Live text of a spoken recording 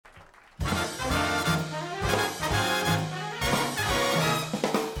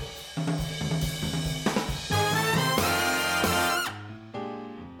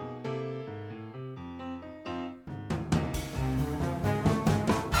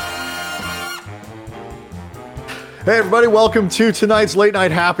Hey, everybody, welcome to tonight's Late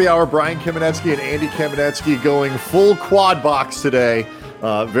Night Happy Hour. Brian Kamenetsky and Andy Kamenetsky going full quad box today.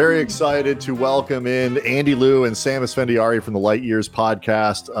 Very excited to welcome in Andy Liu and Sam Esfandiari from the Light Years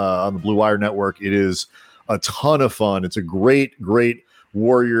podcast on the Blue Wire Network. It is a ton of fun. It's a great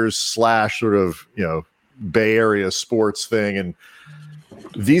Warriors / sort of, Bay Area sports thing. And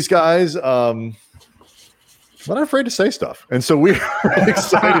these guys, I'm not afraid to say stuff. And so we're really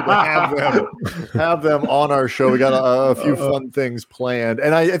excited to have them on our show. We got a few fun things planned.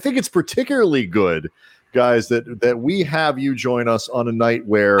 And I think it's particularly good, guys, that we have you join us on a night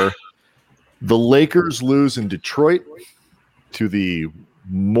where the Lakers lose in Detroit to the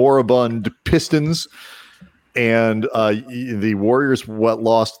moribund Pistons. And the Warriors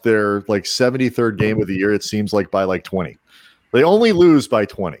lost their 73rd game of the year, it seems like, by 20. They only lose by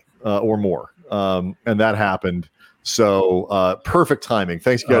 20 or more. And that happened. So perfect timing.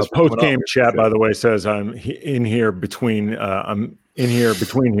 Thanks, guys. Post-game chat, by the way, says I'm in here between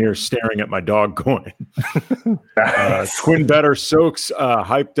here staring at my dog going. Quinn Better Soaks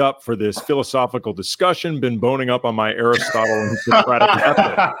hyped up for this philosophical discussion. Been boning up on my Aristotle and Socratic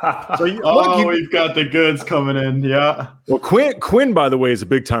method. So we've got the goods coming in. Yeah. Well, Quinn, by the way, is a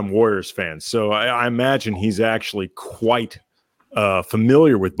big-time Warriors fan. So I imagine he's actually quite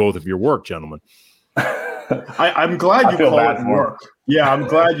familiar with both of your work, gentlemen. I'm glad you call it work. Yeah, I'm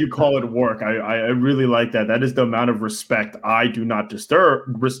glad you call it work. I really like that. That is the amount of respect I do not deserve,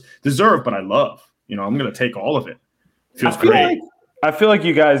 but I love. I'm going to take all of it. Feels great. I feel like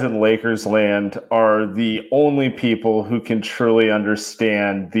you guys in Lakers land are the only people who can truly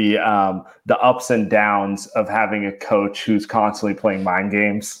understand the ups and downs of having a coach who's constantly playing mind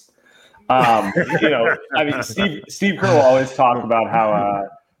games. Steve Kerr will always talk about how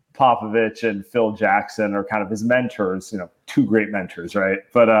Popovich and Phil Jackson are kind of his mentors, two great mentors, right?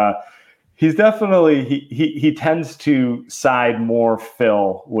 But he's definitely he tends to side more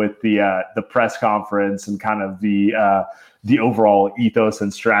Phil with the press conference and kind of the overall ethos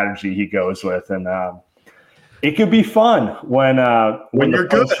and strategy he goes with, and it could be fun when you're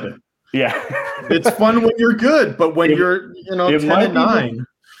good. Yeah, it's fun when you're good, but when you're 10-9.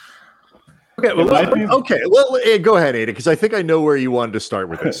 Well, go ahead, Ada, because I think I know where you wanted to start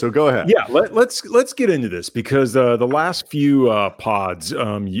with this. So go ahead. Yeah, let's get into this because the last few pods,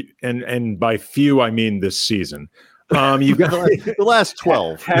 and by few I mean this season, you've got the last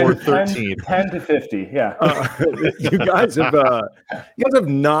 12 or 13, 10 to 50. Yeah, you guys have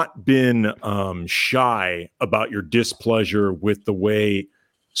not been shy about your displeasure with the way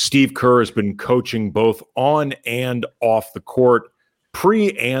Steve Kerr has been coaching both on and off the court.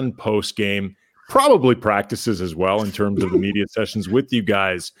 Pre and post game, probably practices as well in terms of the media sessions with you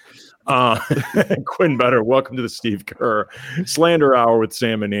guys. Quinn Better, welcome to the Steve Kerr Slander Hour with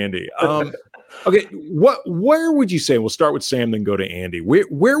Sam and Andy. Okay, where would you say? We'll start with Sam, then go to Andy.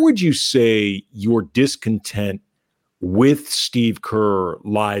 Where would you say your discontent with Steve Kerr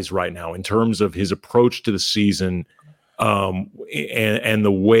lies right now in terms of his approach to the season, and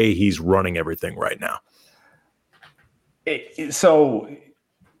the way he's running everything right now? So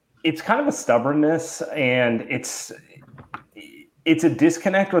it's kind of a stubbornness, and it's a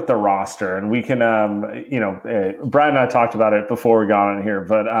disconnect with the roster. And we can, Brian and I talked about it before we got on here,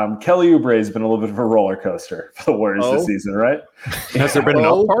 but Kelly Oubre has been a little bit of a roller coaster for the Warriors this season, right? Has there been an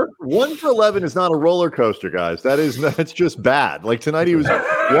up part? 1 for 11 is not a roller coaster, guys. That's just bad. Like tonight, he was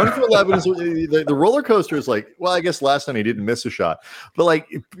 1 for 11. The roller coaster is I guess last time he didn't miss a shot, but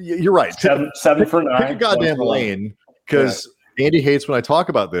you're right. 7 for 9. Pick a goddamn lane. Because Andy hates when I talk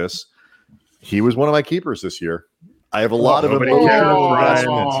about this. He was one of my keepers this year. I have a lot of nobody cares.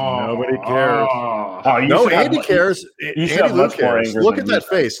 Nobody cares. No, Andy cares. Andy Lou cares. Look at that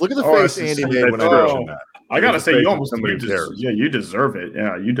face. Look at the face Andy made when I mentioned that. I gotta say, you deserve it.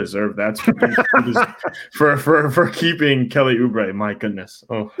 Yeah, you deserve that for keeping Kelly Oubre. My goodness.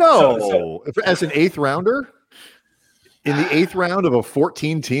 Oh no, as an 8th rounder. In the 8th round of a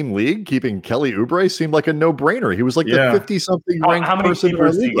 14-team league, keeping Kelly Oubre seemed like a no-brainer. He was the 50-something ranked person in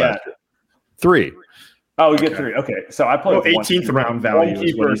our league last year. 3. Oh, we get 3. Okay, so I played 18th round value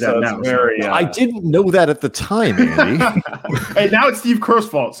is what he's at now. I didn't know that at the time, Andy. Hey, now it's Steve Kerr's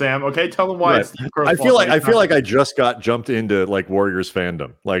fault, Sam. Okay, tell him why it's Steve Kerr's fault. I feel like I just got jumped into Warriors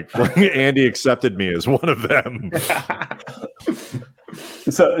fandom. Andy accepted me as one of them.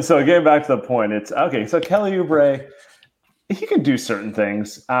 So getting back to the point, it's okay. So Kelly Oubre, he can do certain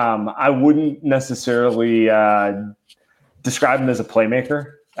things. I wouldn't necessarily describe him as a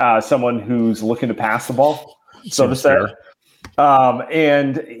playmaker, someone who's looking to pass the ball, so to say.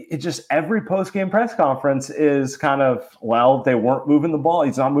 And it just every post-game press conference is kind of, they weren't moving the ball.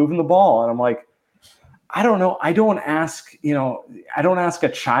 He's not moving the ball. And I'm like, I don't know. I don't ask a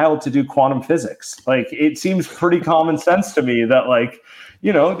child to do quantum physics. Like, it seems pretty common sense to me that, like,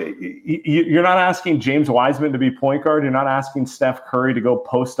 you're not asking James Wiseman to be point guard. You're not asking Steph Curry to go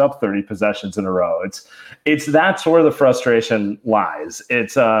post up 30 possessions in a row. That's where the frustration lies.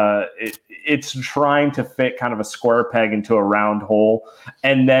 It's trying to fit kind of a square peg into a round hole.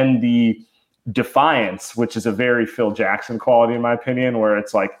 And then the defiance, which is a very Phil Jackson quality, in my opinion, where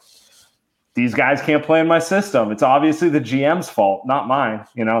it's like, these guys can't play in my system. It's obviously the GM's fault, not mine,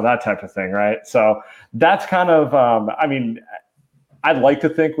 that type of thing, right? So that's kind of, I'd like to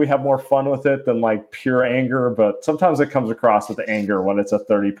think we have more fun with it than like pure anger, but sometimes it comes across with anger when it's a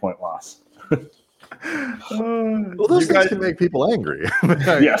 30-point loss. Well, those things can make people angry.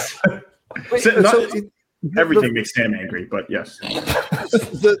 Yes. Everything makes Sam angry, but yes.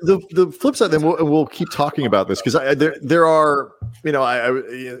 The flip side, then we'll keep talking about this because there are,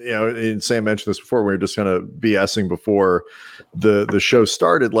 and Sam mentioned this before. We were just kind of BSing before the show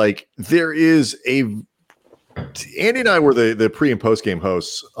started. Like, there is Andy and I were the pre and post game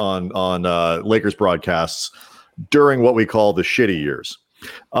hosts on Lakers broadcasts during what we call the shitty years.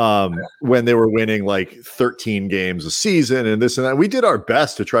 When they were winning like 13 games a season and this and that. We did our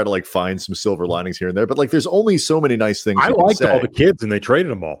best to try to like find some silver linings here and there, but like there's only so many nice things. I liked all the kids and they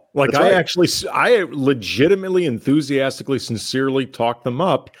traded them all. Like, I legitimately, enthusiastically, sincerely talked them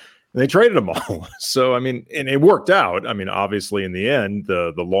up and they traded them all. So, and it worked out. Obviously in the end,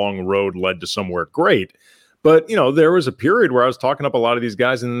 the long road led to somewhere great. But, there was a period where I was talking up a lot of these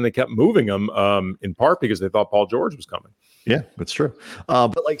guys and then they kept moving them in part because they thought Paul George was coming. Yeah, that's true.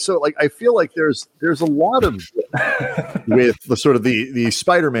 But I feel like there's a lot of with the sort of the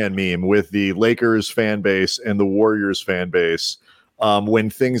Spider-Man meme with the Lakers fan base and the Warriors fan base when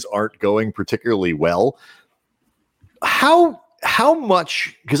things aren't going particularly well. How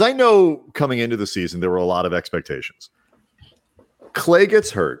much? Because I know coming into the season there were a lot of expectations. Klay gets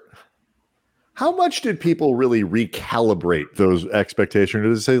hurt. How much did people really recalibrate those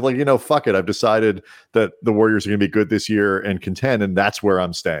expectations to say, like, fuck it, I've decided that the Warriors are going to be good this year and contend, and that's where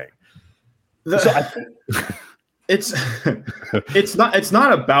I'm staying? It's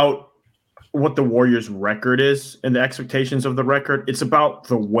not about what the Warriors' record is and the expectations of the record. It's about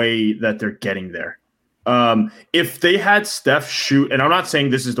the way that they're getting there. If they had Steph shoot, and I'm not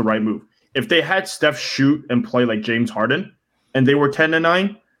saying this is the right move, if they had Steph shoot and play like James Harden, and they were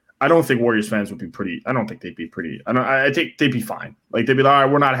 10-9. I don't think Warriors fans would be pretty. I don't think they'd be pretty. I think they'd be fine. Like, they'd be like, all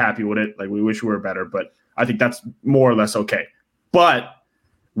right, we're not happy with it. Like, we wish we were better, but I think that's more or less okay. But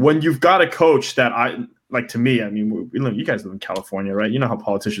when you've got a coach that to me, you guys live in California, right? You know how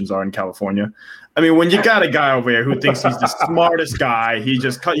politicians are in California. When you got a guy over here who thinks he's the smartest guy,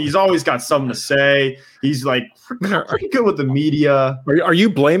 he's always got something to say. He's like pretty good with the media. Are you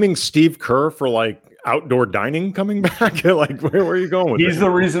blaming Steve Kerr for like outdoor dining coming back? Like, where are you going with He's the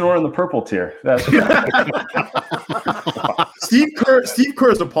reason we're in the purple tier. That's Steve Kerr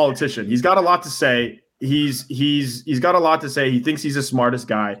is a politician. He's got a lot to say. He's got a lot to say. He thinks he's the smartest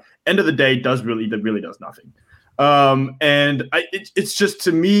guy. End of the day, really does nothing. It's just,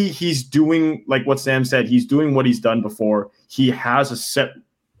 to me, he's doing like what Sam said. He's doing what he's done before. He has a set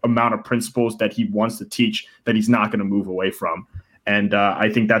amount of principles that he wants to teach that he's not going to move away from. And I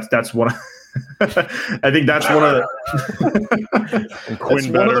think that's what. I think that's one of the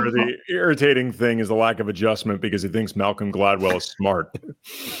Quinn Better. The irritating thing is the lack of adjustment because he thinks Malcolm Gladwell is smart.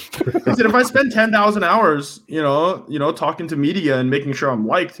 He said, if I spend 10,000 hours, talking to media and making sure I'm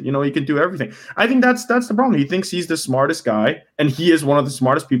liked, he can do everything. I think that's the problem. He thinks he's the smartest guy, and he is one of the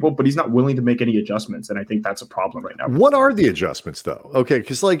smartest people, but he's not willing to make any adjustments, and I think that's a problem right now. What are the adjustments, though? Okay,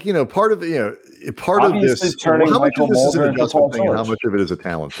 because part of this, how much of this is an adjustment thing, and how much of it is a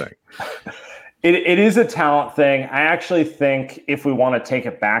talent thing? It is a talent thing. I actually think if we want to take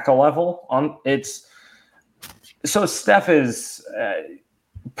it back a level, Steph is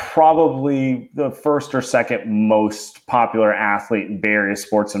probably the first or second most popular athlete in various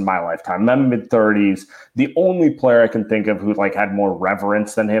sports in my lifetime. I'm mid-30s. The only player I can think of who had more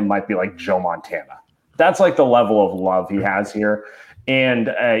reverence than him might be like Joe Montana. That's like the level of love he has here.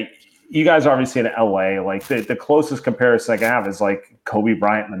 And you guys are obviously in LA. Like the closest comparison I can have is like Kobe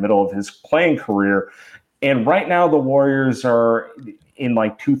Bryant in the middle of his playing career. And right now the Warriors are in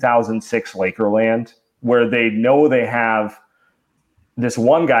like 2006 Lakerland, where they know they have this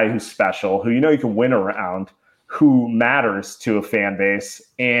one guy who's special, who you can win around, who matters to a fan base.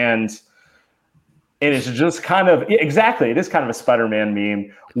 And it's just kind of, it is kind of a Spider-Man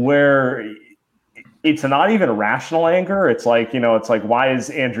meme where it's not even a rational anger. It's like, why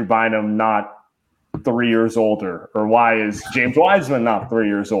is Andrew Bynum not 3 years older? Or why is James Wiseman not 3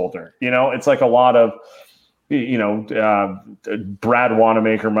 years older? It's like a lot of, Brad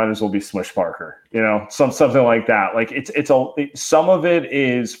Wanamaker might as well be Smush Parker, something like that. Like some of it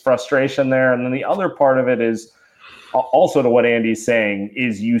is frustration there. And then the other part of it is also, to what Andy's saying,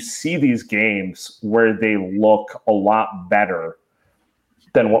 is you see these games where they look a lot better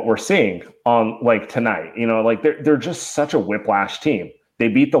than what we're seeing on like tonight. Like they're just such a whiplash team. They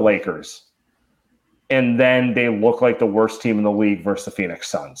beat the Lakers and then they look like the worst team in the league versus the Phoenix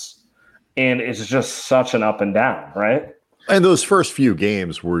Suns. And it's just such an up and down, right? And those first few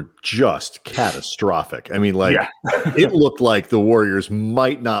games were just catastrophic. I mean, like it looked like the Warriors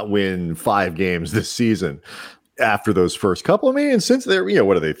might not win 5 games this season after those first couple. I mean, and since they're,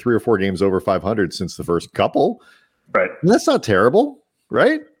 what are they, 3 or 4 games over 500 since the first couple? Right. And that's not terrible,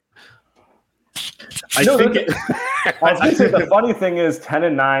 right? I think the funny thing is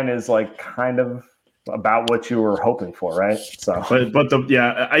 10-9 is like kind of about what you were hoping for, right? So, I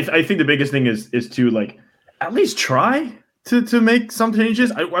think the biggest thing is to like at least try to make some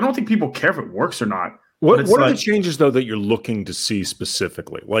changes. I don't think people care if it works or not. What are the changes though that you're looking to see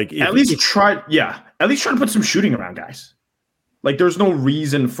specifically? Like at least try to put some shooting around guys. Like there's no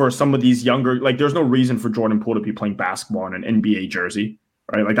reason for some of these younger, like there's no reason for Jordan Poole to be playing basketball in an NBA jersey.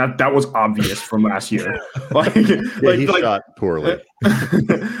 Right, like that was obvious from last year. He shot poorly.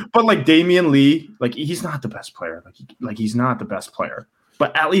 But like Damian Lee, like he's not the best player. Like he's not the best player,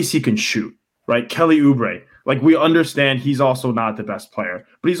 but at least he can shoot. Right, Kelly Oubre, like we understand he's also not the best player,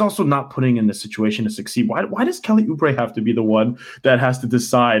 but he's also not putting in the situation to succeed. Why does Kelly Oubre have to be the one that has to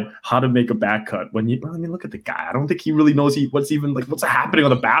decide how to make a back cut? Look at the guy. I don't think he really knows what's happening on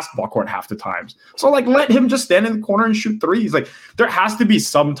the basketball court half the times. So like let him just stand in the corner and shoot threes. Like there has to be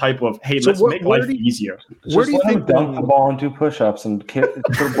some type of let's make life easier. Where do you think dunk the ball and do push-ups and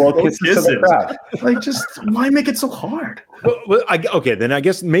blow kisses to the crowd? Like just why make it so hard? Then I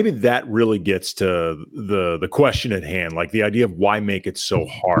guess maybe that really gets to the question at hand, like the idea of why make it so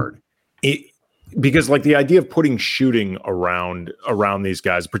hard. Because like the idea of putting shooting around these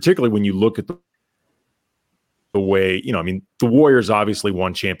guys, particularly when you look at the way, the Warriors obviously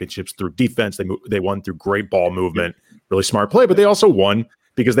won championships through defense. They won through great ball movement, really smart play, but they also won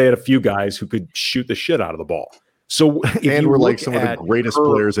because they had a few guys who could shoot the shit out of the ball. So and we're like some of the greatest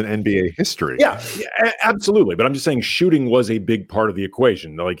players in NBA history. Yeah, absolutely. But I'm just saying shooting was a big part of the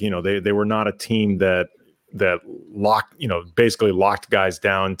equation. Like, they were not a team that locked, basically locked guys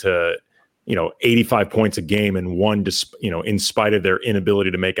down to, 85 points a game and won, in spite of their inability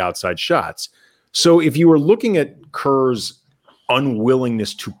to make outside shots. So if you were looking at Kerr's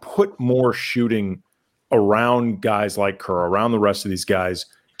unwillingness to put more shooting around guys like Kerr, around the rest of these guys,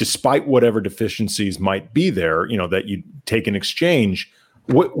 despite whatever deficiencies might be there, that you take in exchange,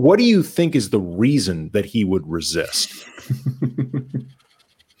 what do you think is the reason that he would resist?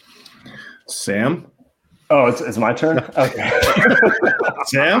 Sam? Oh, it's my turn? Okay.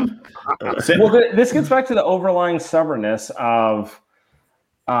 Sam? Well, this gets back to the overlying stubbornness of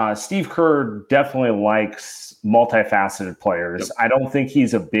Steve Kerr definitely likes multifaceted players. Yep. I don't think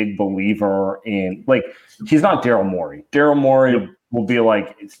he's a big believer in, he's not Daryl Morey. Daryl Morey will be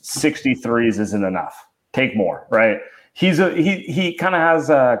like 63s isn't enough. Take more, right? He kind of has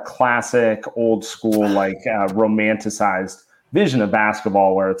a classic old school, romanticized vision of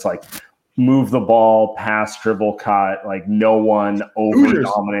basketball where it's like move the ball, pass, dribble, cut, like no one over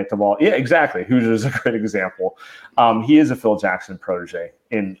dominate the ball. Yeah, exactly. Hoosiers is a great example. He is a Phil Jackson protege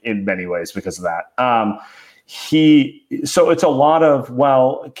in many ways because of that. So it's a lot of,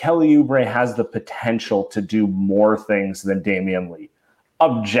 Kelly Oubre has the potential to do more things than Damian Lee.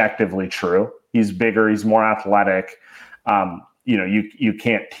 Objectively true. He's bigger. He's more athletic. You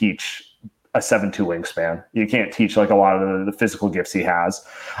can't teach a 7'2" wingspan. You can't teach like a lot of the physical gifts he has.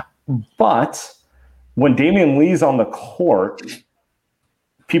 But when Damian Lee's on the court,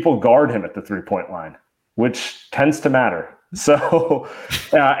 people guard him at the 3-point line, which tends to matter. So,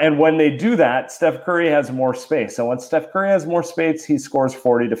 and when they do that, Steph Curry has more space. And when Steph Curry has more space, he scores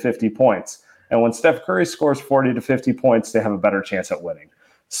 40 to 50 points. And when Steph Curry scores 40 to 50 points, they have a better chance at winning.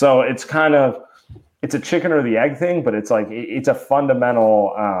 So it's it's a chicken or the egg thing, but it's like, it's a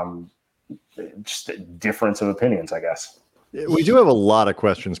fundamental just a difference of opinions, I guess. We do have a lot of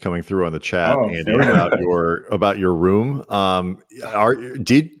questions coming through on the chat, Andy, about your room.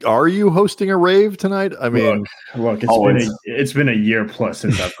 Are you hosting a rave tonight? I mean, look, it's been a year plus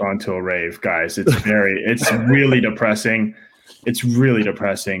since I've gone to a rave, guys. It's really depressing. it's really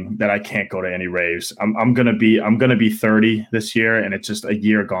depressing that I can't go to any raves. I'm gonna be 30 this year, and it's just a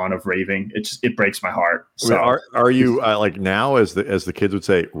year gone of raving. It breaks my heart. So are you like now, as the kids would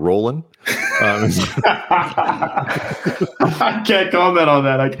say, rolling? I can't comment on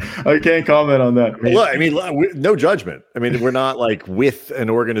that. I can't comment on that. Well, I mean, no judgment. I mean, we're not like with an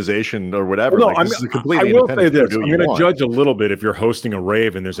organization or whatever. No, like, this is a completely I will say independent. this: I'm going to judge a little bit if you're hosting a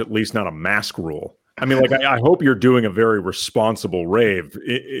rave and there's at least not a mask rule. I mean, like, I hope you're doing a very responsible rave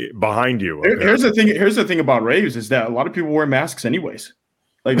behind you. Here's the thing. Here's the thing about raves is that a lot of people wear masks anyways.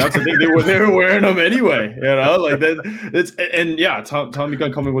 Like, that's the thing. They were wearing them anyway. You know, like that. It's and yeah. Tommy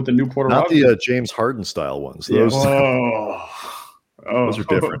Gunn coming with the new Puerto not Rico. the James Harden style ones. Those, those are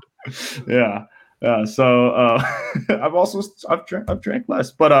different. Yeah. So I've drank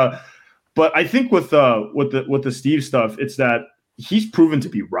less, but I think with the Steve stuff, it's that he's proven to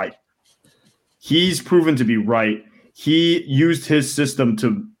be right. He's proven to be right. He used his system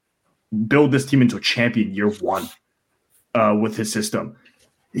to build this team into a champion year one with his system.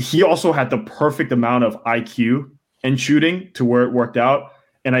 He also had the perfect amount of IQ and shooting to where it worked out.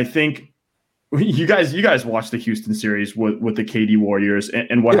 And I think you guys watched the Houston series with the KD Warriors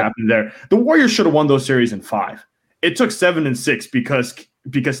and what happened there. The Warriors should have won those series in 5. It took 7 and 6 because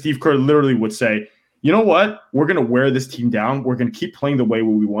Steve Kerr literally would say, you know what? We're going to wear this team down. We're going to keep playing the way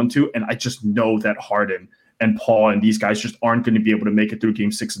we want to. And I just know that Harden and Paul and these guys just aren't going to be able to make it through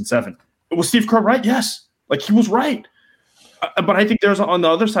game 6 and 7. Was Steve Kerr right? Yes. Like, he was right. But I think there's on the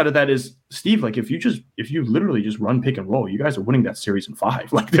other side of that is, Steve, like, if you literally just run pick and roll, you guys are winning that series in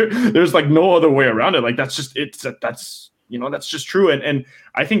 5. Like, there's like no other way around it. Like, that's just that's just true. And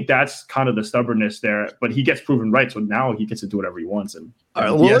I think that's kind of the stubbornness there, but he gets proven right. So now he gets to do whatever he wants. And all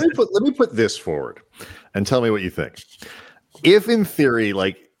right, well, let me put this forward and tell me what you think. If in theory,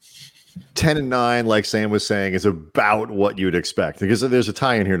 like 10-9, like Sam was saying, is about what you'd expect, because there's a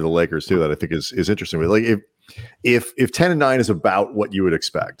tie in here to the Lakers too that I think is interesting. Like if 10-9 is about what you would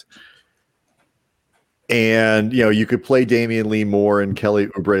expect, and you know, you could play Damian Lee more and Kelly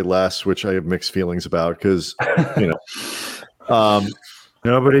Oubre less, which I have mixed feelings about, because you know,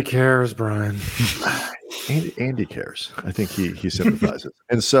 nobody cares, Brian. Andy cares. I think he sympathizes,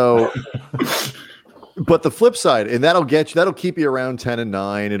 and so. But the flip side, and that'll keep you around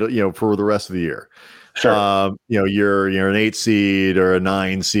 10-9. It'll, you know, for the rest of the year. Sure. You know, you're an 8 seed or a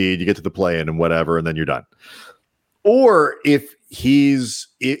 9 seed, you get to the play-in and whatever, and then you're done. Or if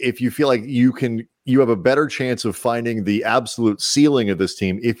you feel like you have a better chance of finding the absolute ceiling of this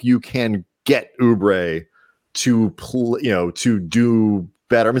team if you can get Oubre to do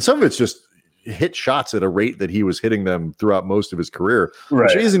better. I mean, some of it's just hit shots at a rate that he was hitting them throughout most of his career,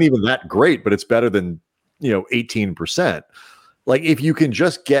 which isn't even that great, but it's better than 18%. Like, if you can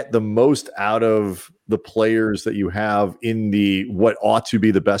just get the most out of the players that you have in the what ought to be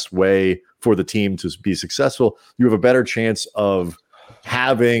the best way for the team to be successful, you have a better chance of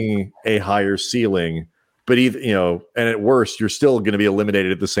having a higher ceiling. But and at worst, you're still going to be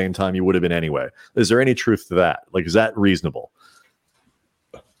eliminated at the same time you would have been anyway. Is there any truth to that? Like, is that reasonable?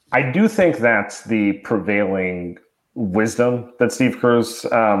 I do think that's the prevailing wisdom that Steve Kerr's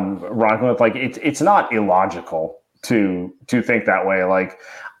rocking with. Like, it's not illogical to think that way. Like,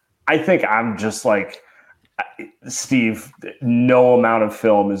 I think I'm just like, Steve, no amount of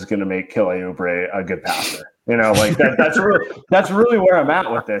film is going to make Kelly Oubre a good passer. You know, like that's really where I'm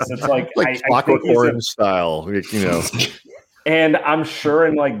at with this. It's like Clockwork Orange style, And I'm sure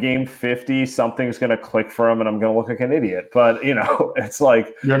in like game 50, something's going to click for him and I'm going to look like an idiot. But, it's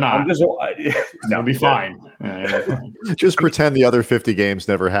like, you're not. You'll be fine. Just pretend the other 50 games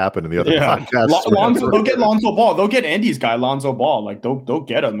never happened in the other podcasts. They'll get Lonzo Ball. They'll get Andy's guy, Lonzo Ball. Like, they'll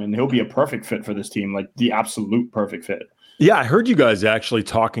get him, and he'll be a perfect fit for this team, like the absolute perfect fit. Yeah, I heard you guys actually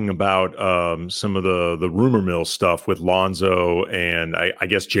talking about some of the rumor mill stuff with Lonzo and I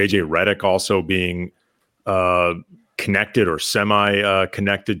guess JJ Redick also being connected or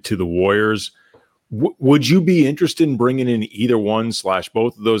semi-connected to the Warriors. Would you be interested in bringing in either one /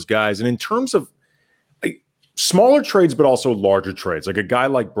 both of those guys? And in terms of smaller trades, but also larger trades, like a guy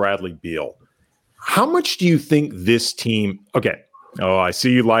like Bradley Beal, how much do you think this team? Okay. Oh, I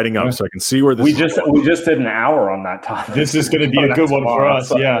see you lighting up, so I can see where this. We just did an hour on that topic. This is going to be a good one for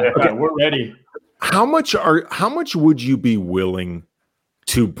us. Yeah, okay. We're ready. How much would you be willing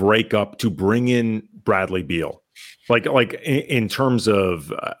to break up to bring in Bradley Beal? Like in terms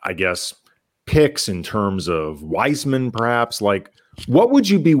of, I guess, picks, in terms of Wiseman, perhaps. Like, what would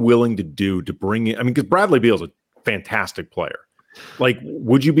you be willing to do to bring in? I mean, because Bradley Beal is a fantastic player. Like,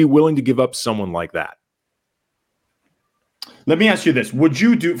 would you be willing to give up someone like that? Let me ask you this. Would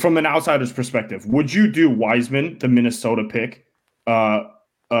you do, from an outsider's perspective, would you do Wiseman, the Minnesota pick,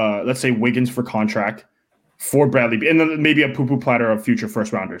 let's say Wiggins for contract for Bradley Beal, and then maybe a poo-poo platter of future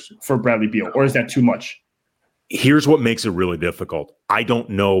first rounders for Bradley Beal, or is that too much? Here's what makes it really difficult. I don't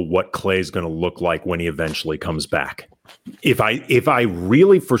know what Klay's going to look like when he eventually comes back. If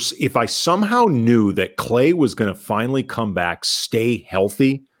I somehow knew that Klay was going to finally come back, stay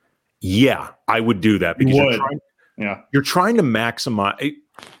healthy, yeah, I would do that because you're trying to maximize.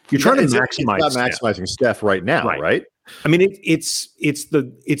 You're trying to maximize. It's not maximizing Steph right now, right? I mean, it's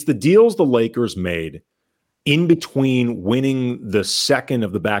the deals the Lakers made in between winning the second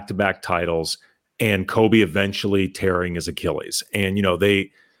of the back-to-back titles and Kobe eventually tearing his Achilles. And,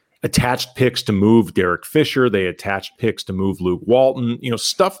 they attached picks to move Derek Fisher. They attached picks to move Luke Walton.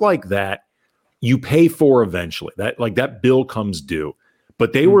 Stuff like that you pay for eventually. That bill comes due.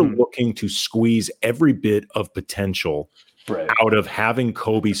 But they were looking to squeeze every bit of potential out of having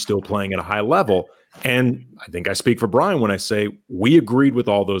Kobe still playing at a high level. And I think I speak for Brian when I say we agreed with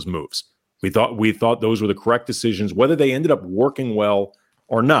all those moves. We thought those were the correct decisions, whether they ended up working well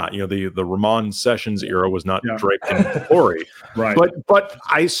or not. The Ramon Sessions era was not draped in glory. Right. But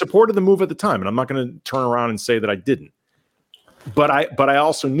I supported the move at the time, and I'm not going to turn around and say that I didn't. But I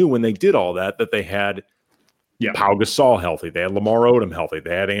also knew when they did all that they had Pau Gasol healthy, they had Lamar Odom healthy,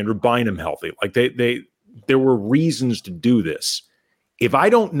 they had Andrew Bynum healthy. Like there were reasons to do this. If I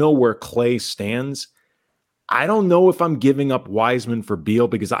don't know where Klay stands, I don't know if I'm giving up Wiseman for Beal,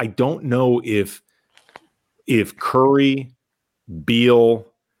 because I don't know if Curry, Beal,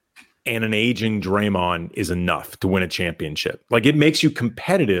 and an aging Draymond is enough to win a championship. Like, it makes you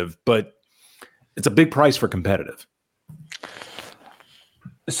competitive, but it's a big price for competitive.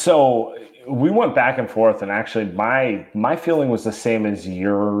 So we went back and forth, and actually my feeling was the same as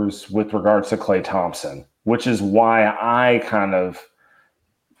yours with regards to Klay Thompson, which is why I kind of,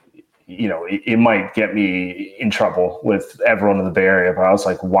 it might get me in trouble with everyone in the Bay Area, but I was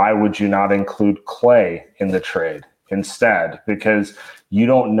like, why would you not include Klay in the trade instead? Because you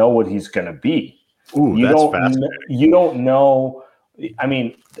don't know what he's going to be. Ooh, that's fascinating. You don't know. I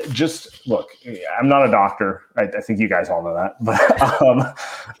mean, just look, I'm not a doctor. I think you guys all know that,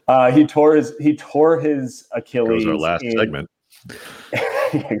 but he tore his Achilles. That was our last segment.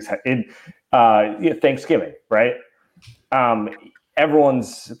 Exactly. In Thanksgiving, right?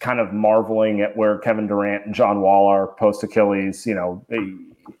 Everyone's kind of marveling at where Kevin Durant and John Wall are post Achilles.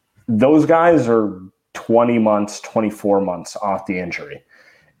 Those guys are 20 months, 24 months off the injury.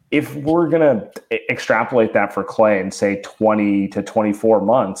 If we're going to extrapolate that for Klay and say 20 to 24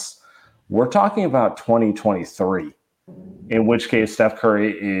 months, we're talking about 2023, in which case Steph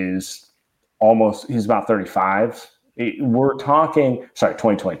Curry is he's about 35. We're talking,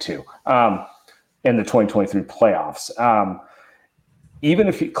 2022, in the 2023 playoffs. Even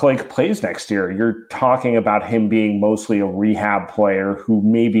if Klay plays next year, you're talking about him being mostly a rehab player who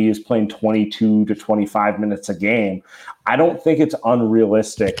maybe is playing 22 to 25 minutes a game. I don't think it's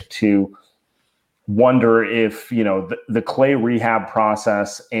unrealistic to wonder if, the Klay rehab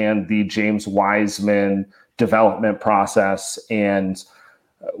process and the James Wiseman development process and,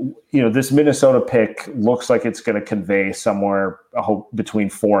 this Minnesota pick looks like it's going to convey somewhere between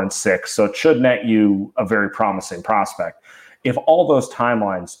 4 and 6. So it should net you a very promising prospect. If all those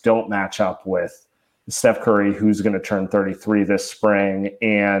timelines don't match up with Steph Curry, who's going to turn 33 this spring,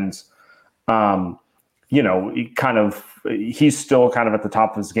 and he's still kind of at the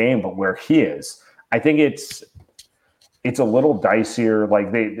top of his game, but where he is, I think it's a little dicier.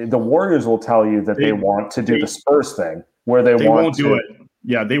 Like the Warriors will tell you that they want to do the Spurs thing, where they won't do it.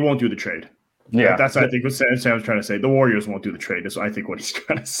 Yeah, they won't do the trade. Yeah, that's I think what Sam's trying to say. The Warriors won't do the trade. Is I think what he's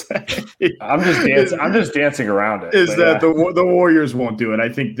trying to say. I'm just dancing around it. The Warriors won't do it? I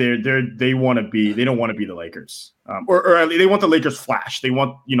think they want to be. They don't want to be the Lakers, or they want the Lakers flash. They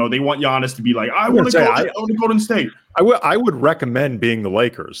want they want Giannis to be like, I want to go to Golden State. I would recommend being the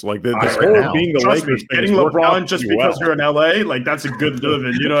Lakers. Like being the Lakers. Getting LeBron just because you're in LA, like that's a good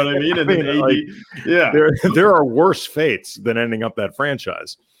living. You know what I mean? And there are worse fates than ending up that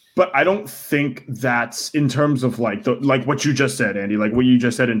franchise. But I don't think that's in terms of like what you just said, Andy, like what you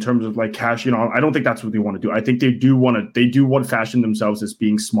just said in terms of like cash, I don't think that's what they want to do. I think they do want to fashion themselves as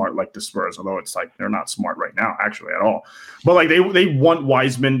being smart like the Spurs, although it's like they're not smart right now actually at all. But like they want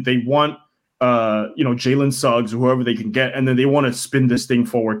Wiseman, they want Jalen Suggs or whoever they can get, and then they want to spin this thing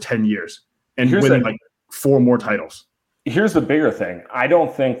forward 10 years and win like 4 more titles. Here's the bigger thing. I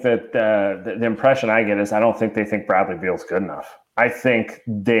don't think that the impression I get is I don't think they think Bradley Beal's good enough. I think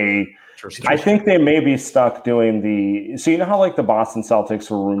they may be stuck doing so how like the Boston Celtics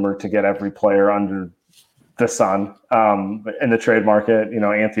were rumored to get every player under the sun in the trade market,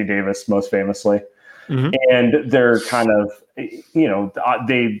 Anthony Davis most famously. And they're kind of,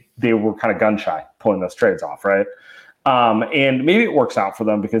 they were kind of gun shy pulling those trades off, right? And maybe it works out for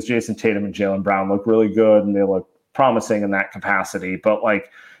them because Jason Tatum and Jaylen Brown look really good and they look promising in that capacity. But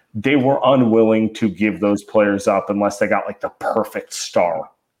like they were unwilling to give those players up unless they got like the perfect star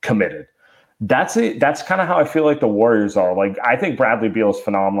committed. That's it. That's kind of how I feel like the Warriors are. Like I think Bradley Beal is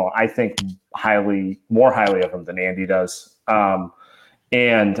phenomenal. I think more highly of him than Andy does.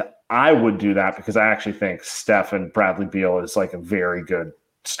 And I would do that because I actually think Steph and Bradley Beal is like a very good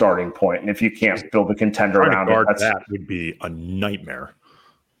starting point. And if you can't build a contender around it, that would be a nightmare.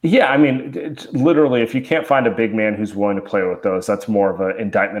 Yeah, I mean, literally, if you can't find a big man who's willing to play with those, that's more of an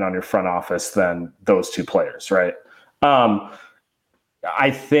indictment on your front office than those two players, right? I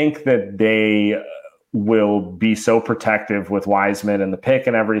think that they will be so protective with Wiseman and the pick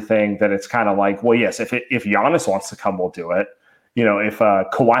and everything that it's kind of like, well, yes, if Giannis wants to come, we'll do it. You know, if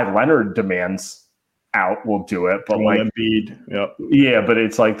Kawhi Leonard demands out, we'll do it. But like Embiid, yeah, but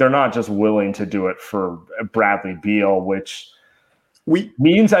it's like they're not just willing to do it for Bradley Beal, which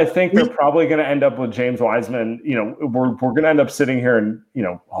means I think they're probably going to end up with James Wiseman. You know, we're going to end up sitting here and, you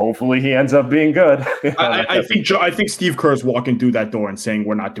know, hopefully he ends up being good. I think Steve Kerr is walking through that door and saying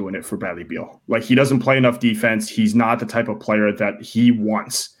we're not doing it for Bradley Beal. Like he doesn't play enough defense. He's not the type of player that he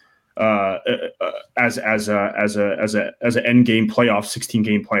wants as an end game playoff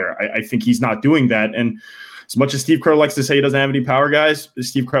 16-game player. I think he's not doing that. And as much as Steve Kerr likes to say he doesn't have any power, guys,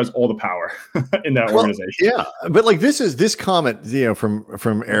 Steve Kerr has all the power in that organization. Yeah, but like this comment, you know,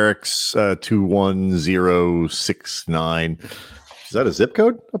 from Eric's 21069. Is that a zip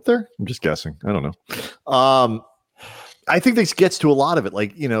code up there? I'm just guessing. I don't know. I think this gets to a lot of it.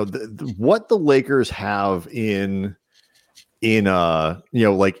 Like, you know, what the Lakers have in you know,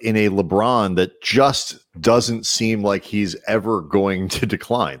 like in a LeBron that just doesn't seem like he's ever going to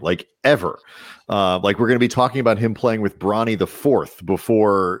decline, like ever. Like we're going to be talking about him playing with Bronny the Fourth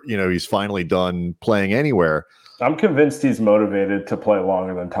before, you know, he's finally done playing anywhere. I'm convinced he's motivated to play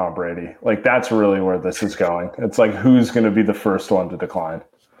longer than Tom Brady. Like that's really where this is going. It's like, who's going to be the first one to decline?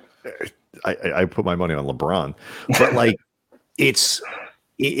 I put my money on LeBron, but like it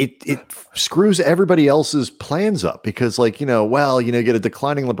screws everybody else's plans up because, like, you know, well, you know, you get a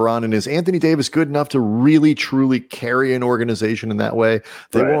declining LeBron, and is Anthony Davis good enough to really truly carry an organization in that way?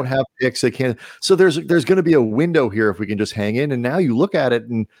 They won't have picks. They can't. So there's going to be a window here if we can just hang in. And now you look at it,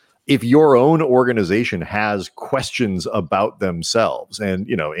 and if your own organization has questions about themselves, and,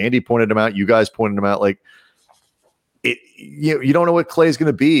 you know, Andy pointed them out, you guys pointed them out, like, you don't know what Klay is going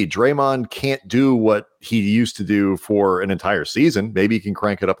to be. Draymond can't do what he used to do for an entire season. Maybe he can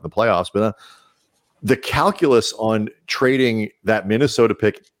crank it up in the playoffs, but the calculus on trading that Minnesota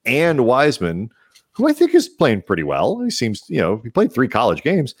pick and Wiseman, who I think is playing pretty well. He seems, you know, he played 3 college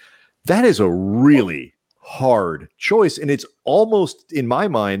games. That is a really hard choice. And it's almost, in my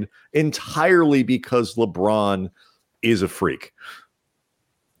mind, entirely because LeBron is a freak.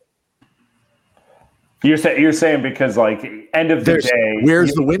 You're saying because, like, end of the day,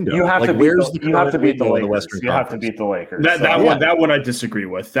 where's the window? You have like, to beat the Lakers. You have to beat the Lakers. That one I disagree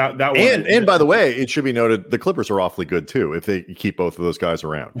with. That one. And by the way, it should be noted the Clippers are awfully good too if they keep both of those guys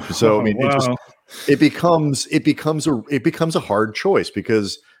around. So I mean, it becomes a hard choice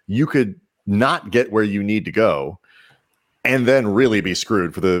because you could not get where you need to go, and then really be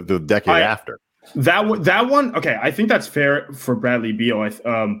screwed for the decade after. That one, okay, I think that's fair for Bradley Beal.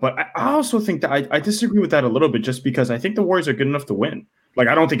 But I also think that I disagree with that a little bit, just because I think the Warriors are good enough to win. Like,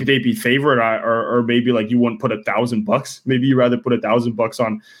 I don't think they'd be favored, or maybe like you wouldn't put $1,000. Maybe you rather put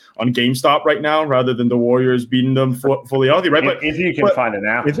 $1,000 on GameStop right now rather than the Warriors beating them fully healthy, right? But if you can find an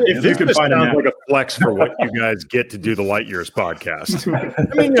app, if you can find an app, like a flex for what you guys get to do the Light Years podcast. I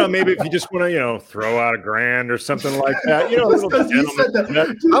mean, you know, maybe if you just want to, you know, throw out $1,000 or something like that, you know,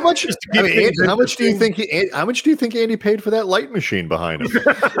 how much do you think Andy paid for that light machine behind him? It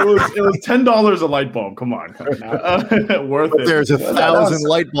was $10 a light bulb. Come on, worth it. There's 1,000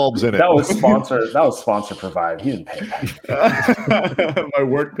 light bulbs in it. That was sponsor provided. He didn't pay that. My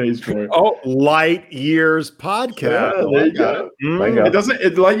work pays for it. Oh, Light Years podcast. Yeah, there you go.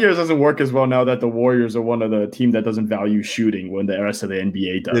 Light Years doesn't work as well now that the Warriors are one of the team that doesn't value shooting when the rest of the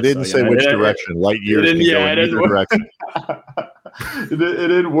NBA does. They didn't say which direction. Light Years can go in either direction. It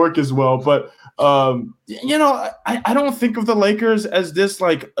didn't work as well, but you know, I don't think of the Lakers as this,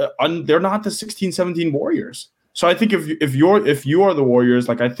 like, they're not the 16-17 Warriors. So I think if you are the Warriors,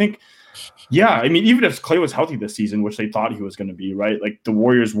 like, I think Yeah, I mean, even if Klay was healthy this season, which they thought he was going to be, right? Like the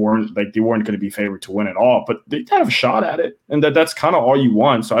Warriors weren't going to be favored to win at all, but they have a shot at it, and that's kind of all you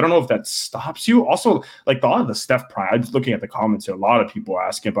want. So I don't know if that stops you. Also, like a lot of the Steph prime, I'm just looking at the comments here. A lot of people are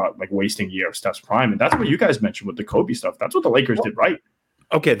asking about like wasting a year of Steph's prime, and that's what you guys mentioned with the Kobe stuff. That's what the Lakers did right.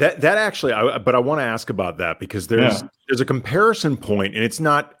 Okay, that actually, but I want to ask about that because there's a comparison point, and it's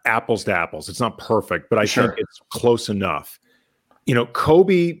not apples to apples. It's not perfect, but I think it's close enough. You know,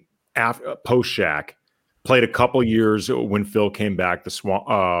 Kobe post Shaq played a couple years when Phil came back.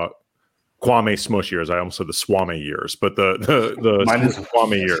 The Kwame Smush years. I almost said the Swame years, but the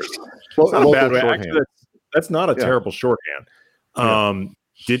Kwame years. Well, not bad. Actually, that's not a terrible shorthand.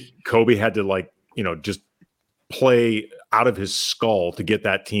 Did Kobe had to just play out of his skull to get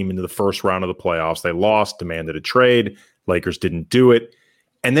that team into the first round of the playoffs? They lost, demanded a trade. Lakers didn't do it,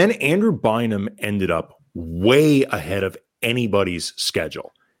 and then Andrew Bynum ended up way ahead of anybody's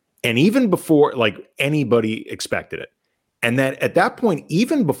schedule. And even before anybody expected it. And that at that point,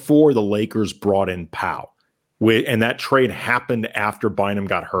 even before the Lakers brought in Powell, and that trade happened after Bynum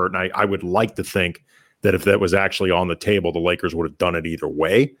got hurt. And I would like to think that if that was actually on the table, the Lakers would have done it either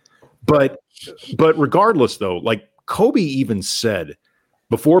way. But regardless, though, like Kobe even said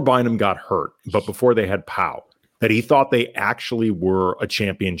before Bynum got hurt, but before they had Powell, that he thought they actually were a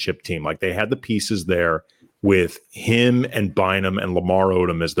championship team. Like they had the pieces there with him and Bynum and Lamar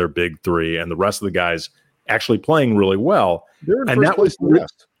Odom as their big three, and the rest of the guys actually playing really well. They're in first place in the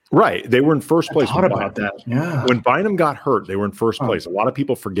West. Right. They were in first place. I thought about that. Yeah. When Bynum got hurt, they were in first place. A lot of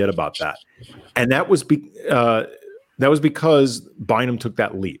people forget about that. And that was because Bynum took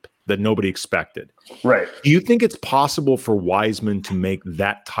that leap that nobody expected. Right. Do you think it's possible for Wiseman to make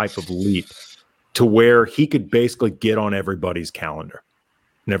that type of leap to where he could basically get on everybody's calendar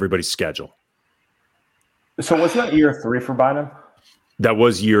and everybody's schedule? So wasn't that year 3 for Bynum? That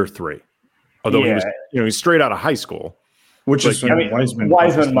was year 3. Although he was, he's straight out of high school. Which is,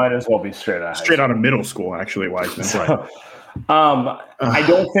 Wiseman might as well be straight out of middle school, actually, Wiseman. So, I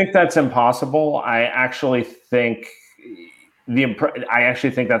don't think that's impossible. I actually think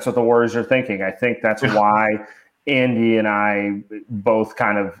that's what the Warriors are thinking. I think that's why Andy and I both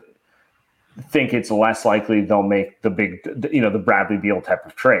kind of think it's less likely they'll make the Bradley Beal type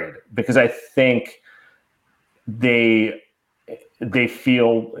of trade, because I think they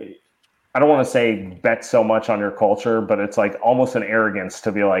feel, I don't want to say bet so much on your culture, but it's like almost an arrogance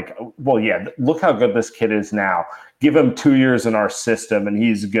to be like, well, yeah, look how good this kid is now. Give him 2 years in our system and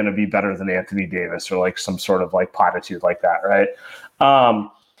he's going to be better than Anthony Davis, or like some sort of like platitude like that. Right.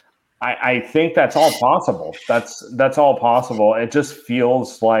 I think that's all possible. That's all possible. It just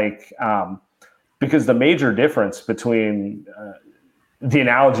feels like, because the major difference between the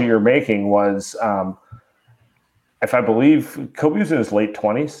analogy you're making was, if I believe Kobe was in his late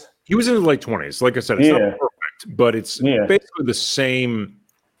 20s. He was in his late 20s. Like I said, it's not perfect, but it's basically the same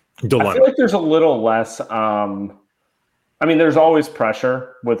dilemma. I feel like there's a little less. There's always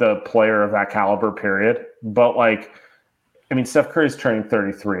pressure with a player of that caliber, period. But Steph Curry's turning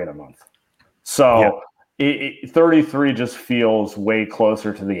 33 in a month. So 33 just feels way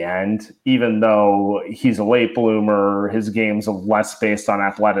closer to the end, even though he's a late bloomer. His game's less based on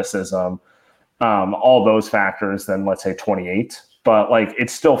athleticism. All those factors than, let's say, 28. But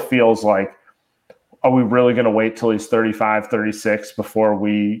it still feels like, are we really going to wait till he's 35, 36 before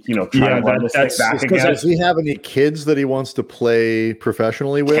we, try to run this thing back again? Does he have any kids that he wants to play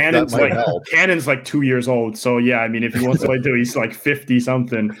professionally with? Cannon's that might help. Cannon's 2 years old. So, if he wants to play till he's 50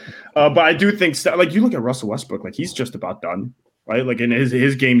 something. But I do think, you look at Russell Westbrook, he's just about done. Right. And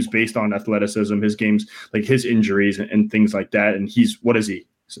his game's based on athleticism, his game's his injuries and things like that. And what is he?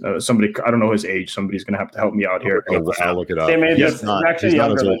 Somebody, I don't know his age. Somebody's going to have to help me out here. I'll look it up. He's not as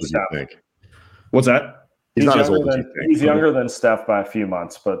old as you think. What's that? He's not as old as you think. He's younger than Steph by a few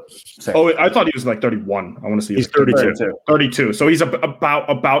months, but same. I thought he was 31. I want to see. He's 32. 32. So he's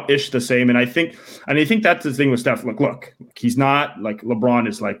about-ish the same. And I think that's the thing with Steph. Look, he's not LeBron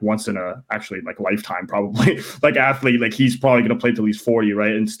is once in a lifetime probably athlete. He's probably going to play till he's 40,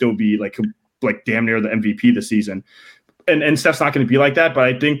 right, and still be damn near the MVP this season. And Steph's not going to be like that, but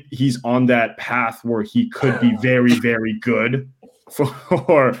I think he's on that path where he could be very, very good for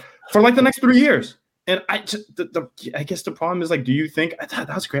the next 3 years. And I guess the problem is do you think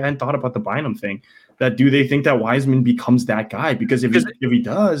that's great? I hadn't thought about the Bynum thing. Do they think that Wiseman becomes that guy? Because if he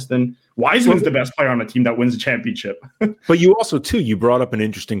does, then Wiseman's the best player on a team that wins a championship. But you also you brought up an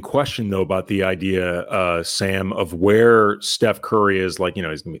interesting question though about the idea, Sam, of where Steph Curry is. He's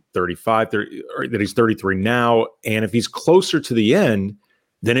going to be 35, 30, or that he's 33 now, and if he's closer to the end,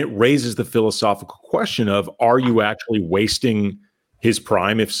 then it raises the philosophical question of: are you actually wasting his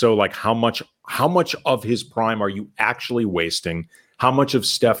prime? If so, like how much of his prime are you actually wasting? How much of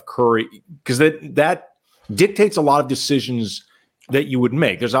Steph Curry? Because that dictates a lot of decisions that you would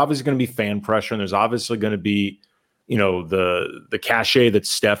make. There's obviously going to be fan pressure, and there's obviously going to be, the cachet that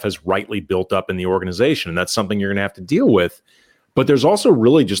Steph has rightly built up in the organization, and that's something you're going to have to deal with. But there's also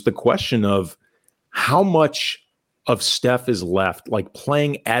really just the question of how much of Steph is left, like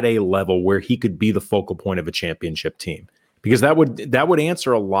playing at a level where he could be the focal point of a championship team, because that would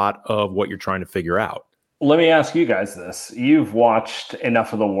answer a lot of what you're trying to figure out. Let me ask you guys this. You've watched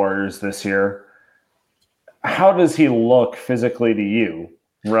enough of the Warriors this year. How does he look physically to you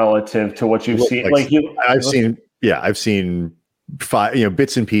relative to what you've seen? I've seen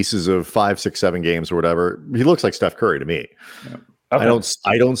bits and pieces of 5, 6, 7 games or whatever. He looks like Steph Curry to me. Yeah. Okay.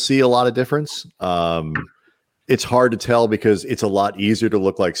 I don't see a lot of difference. It's hard to tell because it's a lot easier to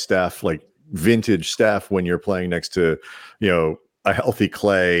look like Steph, like vintage Steph, when you're playing next to, a healthy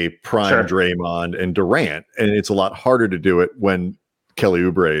Klay, prime Draymond, and Durant, and it's a lot harder to do it when Kelly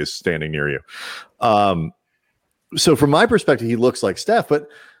Oubre is standing near you. So from my perspective, he looks like Steph, but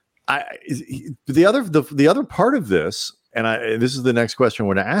the other part of this, and this is the next question I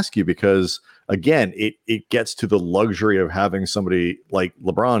want to ask you, because again, it gets to the luxury of having somebody like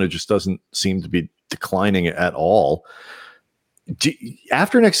LeBron who just doesn't seem to be declining at all.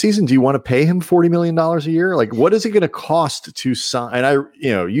 After next season, do you want to pay him $40 million a year? Like, what is it going to cost to sign? And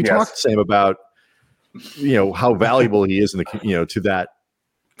you talked, Sam, about how valuable he is in the to that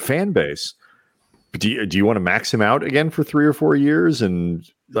fan base. Do you want to max him out again for 3 or 4 years? And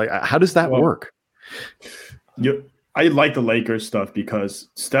like, how does that work? I like the Lakers stuff because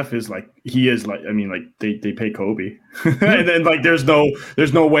Steph is like, they pay Kobe, and then like there's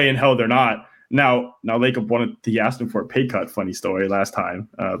no way in hell they're not. Now Laker he asked him for a pay cut. Funny story last time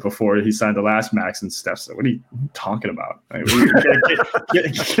before he signed the last max, and Steph said, "What are you talking about? Like,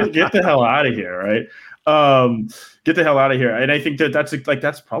 get the hell out of here, right? Get the hell out of here." And I think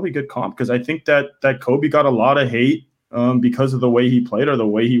that's probably good comp, because I think that Kobe got a lot of hate because of the way he played or the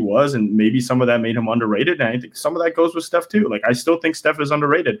way he was, and maybe some of that made him underrated. And I think some of that goes with Steph too. Like, I still think Steph is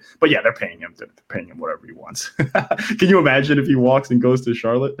underrated, but yeah, they're paying him whatever he wants. Can you imagine if he walks and goes to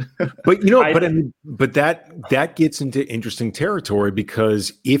Charlotte? But that gets into interesting territory,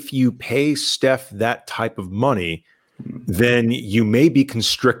 because if you pay Steph that type of money, then you may be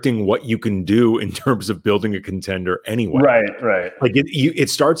constricting what you can do in terms of building a contender anyway. Right. Like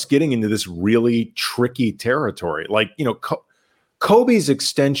it starts getting into this really tricky territory. Like, Kobe's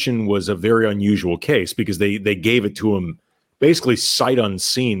extension was a very unusual case because they gave it to him basically sight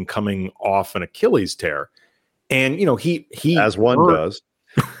unseen coming off an Achilles tear. And, he as one does.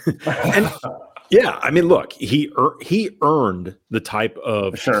 And yeah, I mean, look, he earned the type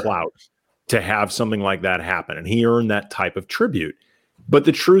of clout to have something like that happen, and he earned that type of tribute. But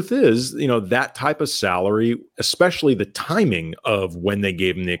the truth is, that type of salary, especially the timing of when they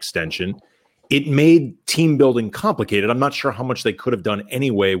gave him the extension, it made team building complicated. I'm not sure how much they could have done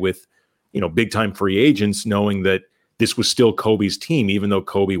anyway with, big time free agents, knowing that this was still Kobe's team, even though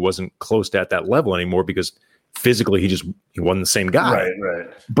Kobe wasn't close to at that level anymore, because physically he wasn't the same guy. Right.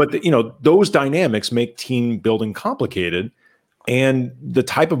 But those dynamics make team building complicated. And the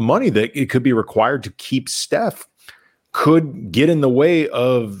type of money that it could be required to keep Steph could get in the way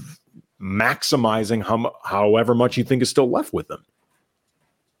of maximizing however much you think is still left with him.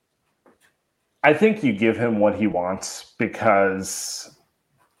 I think you give him what he wants, because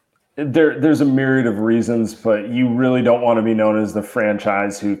there's a myriad of reasons, but you really don't want to be known as the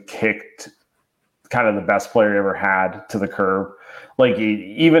franchise who kicked kind of the best player you ever had to the curb. Like,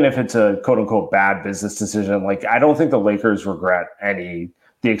 even if it's a quote unquote bad business decision, like, I don't think the Lakers regret the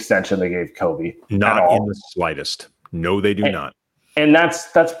extension they gave Kobe. Not in the slightest. No, they do not. And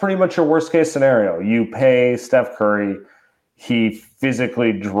that's pretty much your worst case scenario. You pay Steph Curry, he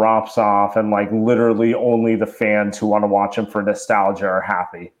physically drops off, and like literally only the fans who want to watch him for nostalgia are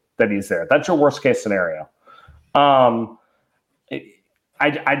happy that he's there. That's your worst case scenario.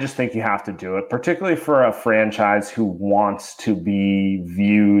 I just think you have to do it, particularly for a franchise who wants to be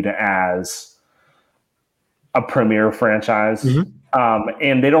viewed as a premier franchise. Mm-hmm.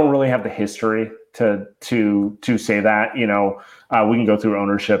 And they don't really have the history to say that. We can go through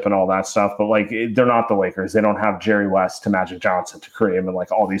ownership and all that stuff, but like, they're not the Lakers. They don't have Jerry West to Magic Johnson to Kareem and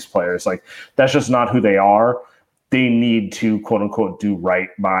like all these players. Like, that's just not who they are. They need to quote unquote do right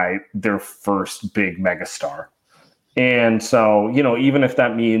by their first big megastar. And so, even if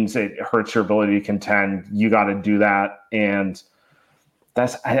that means it hurts your ability to contend, you got to do that. And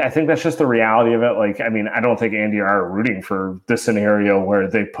I think that's just the reality of it. Like, I mean, I don't think Andy and I are rooting for this scenario where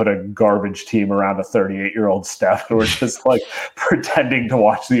they put a garbage team around a 38-year-old Steph who are just like pretending to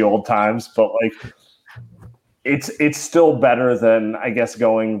watch the old times. But like, it's still better than, I guess,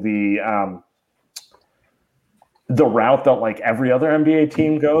 going the route that like every other NBA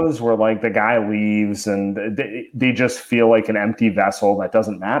team goes, where like the guy leaves and they just feel like an empty vessel that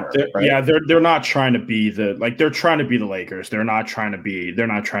doesn't matter. Right? Yeah, they're not trying to be they're trying to be the Lakers. They're not trying to be the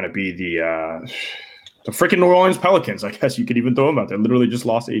freaking New Orleans Pelicans. I guess you could even throw them out there. Literally just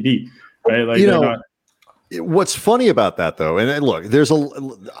lost AD. Right? Like what's funny about that though, and look,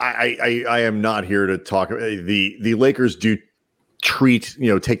 I am not here to talk. The Lakers do treat,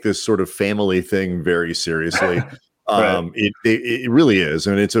 take this sort of family thing very seriously. Right. It really is.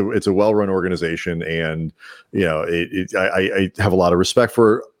 I mean, it's a well-run organization, and I have a lot of respect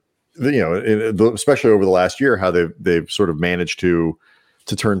for especially over the last year, how they've sort of managed to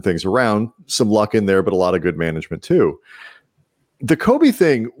turn things around. Some luck in there, but a lot of good management too. The Kobe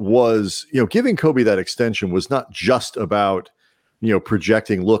thing was, giving Kobe that extension was not just about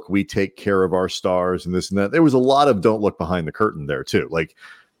projecting, look, we take care of our stars and this and that. There was a lot of don't look behind the curtain there too. Like,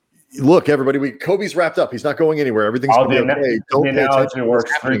 look, everybody, Kobe's wrapped up. He's not going anywhere. Everything's going to be okay. Don't pay attention. It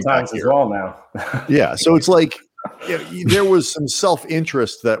works 3 times as well now. Yeah. So it's like, there was some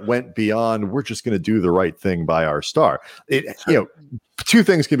self-interest that went beyond, we're just going to do the right thing by our star. Two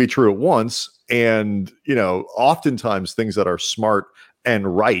things can be true at once. And, oftentimes things that are smart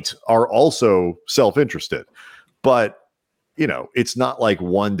and right are also self-interested. But, it's not like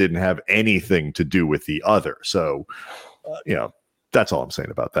one didn't have anything to do with the other. So, that's all I'm saying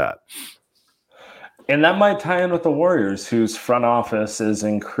about that. And that might tie in with the Warriors, whose front office is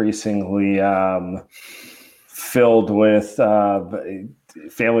increasingly filled with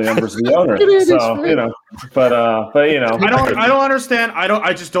family members of the owner.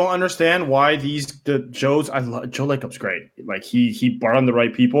 I just don't understand why Joe Lacob's great. Like he brought on the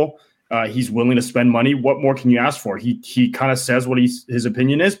right people. He's willing to spend money. What more can you ask for? He kind of says what his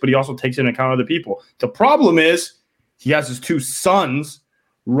opinion is, but he also takes into account other people. The problem is he has his 2 sons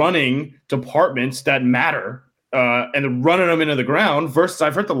running departments that matter, and running them into the ground. Versus,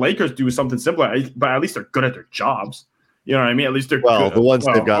 I've heard the Lakers do something similar, but at least they're good at their jobs. You know what I mean? At least they're good. The ones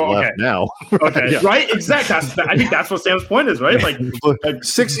they've got left now. Okay, yeah. Right? Exactly. I think that's what Sam's point is, right? Like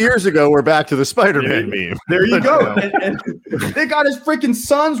 6 years ago, we're back to the Spider-Man meme. There you go. and they got his freaking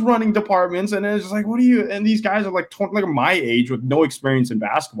sons running departments, and it's just like, what are you? And these guys are like my age with no experience in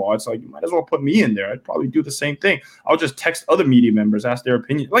basketball. It's like, you might as well put me in there. I'd probably do the same thing. I'll just text other media members, ask their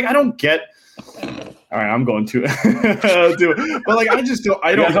opinion. Like, I don't get. All right, I'm going to do it. But like, I just don't.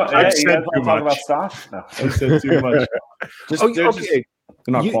 I don't. I've said too much. About stocks? No, I've said too much. They're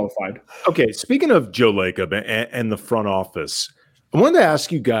not qualified. Okay, speaking of Joe Lacob and the front office, I wanted to ask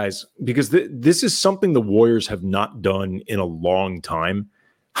you guys, because this is something the Warriors have not done in a long time.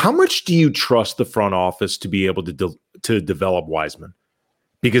 How much do you trust the front office to be able to develop Wiseman?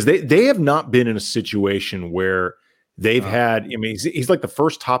 Because they have not been in a situation where they've had, I mean, he's like the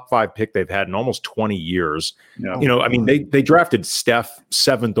first top 5 pick they've had in almost 20 years. Yeah. I mean, they drafted Steph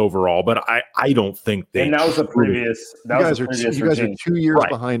 7th overall, but I don't think they. And that was a previous. You guys are 2 years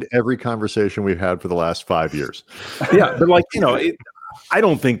behind every conversation we've had for the last 5 years. Yeah, but like, I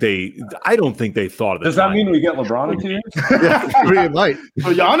don't think they thought of it. Does that mean we get LeBron in 2 years? Yeah, it might.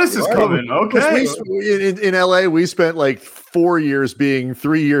 Well, Giannis is coming. Okay. In LA, we spent like 4 years being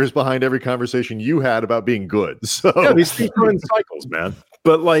 3 years behind every conversation you had about being good. So yeah, these things are in cycles, man.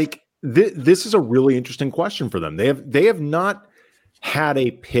 But like this is a really interesting question for them. They have not had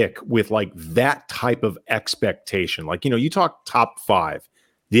a pick with like that type of expectation. Like, you talk top 5,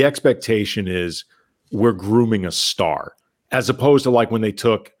 the expectation is we're grooming a star, as opposed to like when they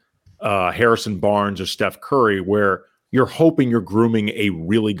took Harrison Barnes or Steph Curry, where you're hoping you're grooming a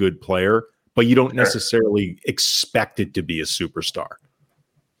really good player, but you don't necessarily expect it to be a superstar.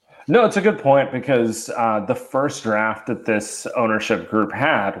 No, it's a good point, because the first draft that this ownership group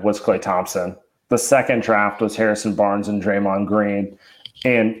had was Klay Thompson. The second draft was Harrison Barnes and Draymond Green,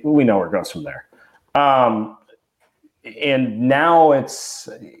 and we know where it goes from there. And now it's,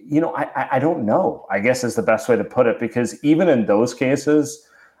 I don't know, I guess is the best way to put it, because even in those cases,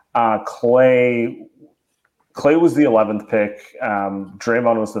 Klay was the 11th pick.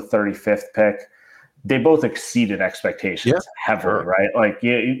 Draymond was the 35th pick. They both exceeded expectations heavily, right? Like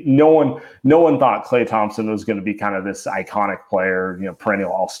no one thought Klay Thompson was going to be kind of this iconic player,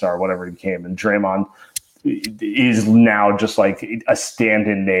 perennial all-star, whatever he became. And Draymond is now just like a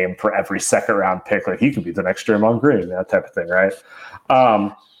stand-in name for every second-round pick. Like, he could be the next Draymond Green, that type of thing, right?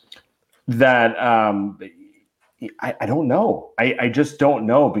 I don't know. I just don't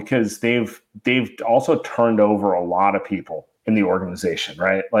know, because they've also turned over a lot of people in the organization,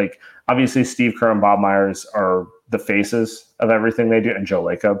 right? Like, obviously Steve Kerr and Bob Myers are the faces of everything they do, and Joe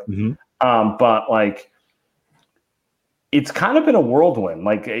Lacob. Mm-hmm. But like, it's kind of been a whirlwind.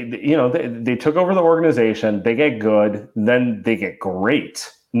 Like, you know, they took over the organization, they get good, then they get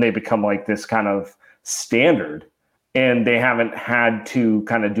great, and they become like this kind of standard, and they haven't had to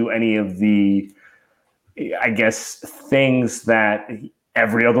kind of do any of the, I guess, things that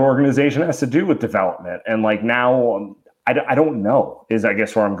every other organization has to do with development. And like, now I don't know is, I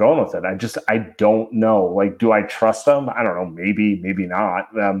guess, where I'm going with it. I don't know. Like, do I trust them? I don't know. Maybe not.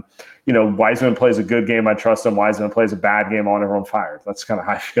 You know, Wiseman plays a good game, I trust him. Wiseman plays a bad game, I want everyone fired. That's kind of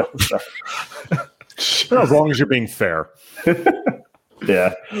how I feel. So. As long as you're being fair.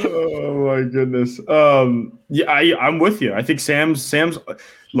 Yeah. Oh my goodness. Yeah, I'm with you. I think Sam's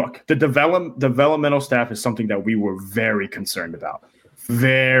look, the developmental staff is something that we were very concerned about.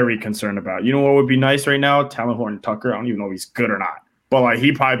 Very concerned about. You know what would be nice right now? Talon Horton-Tucker. I don't even know if he's good or not. But like,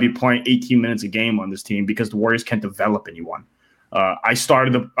 he'd probably be playing 18 minutes a game on this team, because the Warriors can't develop anyone. I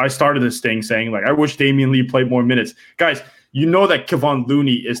started this thing saying, like, I wish Damian Lee played more minutes. Guys, you know that Kevon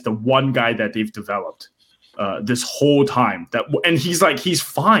Looney is the one guy that they've developed this whole time. And he's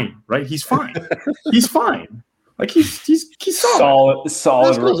fine, right? He's fine. He's fine. Like, he's solid.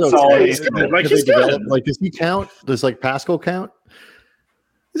 Solid. He's good. Like, he's good. Like, does he count? Does like Pascal count?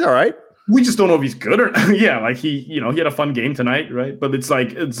 He's all right. We just don't know if he's good or not. Yeah, like, he had a fun game tonight, right? But it's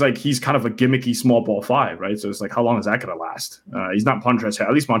like he's kind of a gimmicky small ball 5, right? So it's like, how long is that going to last? He's not Montrezl Harrell.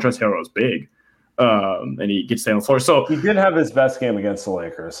 At least Montrezl Harrell is big, and he gets down the floor. So he did have his best game against the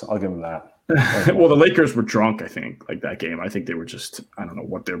Lakers. I'll give him that. Well, the Lakers were drunk, I think, like that game. I think they were just, I don't know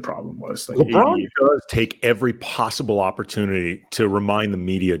what their problem was. Like, LeBron does take every possible opportunity to remind the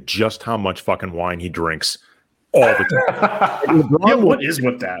media just how much fucking wine he drinks all the time. Yeah, what is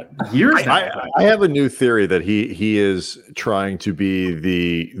with that? I have a new theory that he is trying to be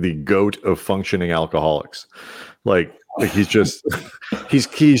the goat of functioning alcoholics. Like he's just he's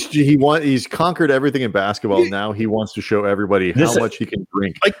conquered everything in basketball. Now he wants to show everybody how much he can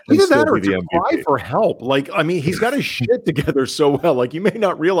drink. Like, either that or to cry for help. Like, I mean, he's got his shit together so well. Like, you may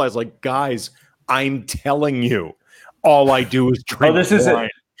not realize, like, guys, I'm telling you, all I do is drink. Oh, this is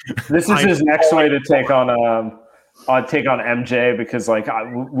his next way to take on MJ, because like,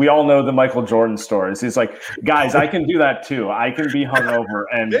 we all know the Michael Jordan stories. He's like, guys, I can do that too. I can be hungover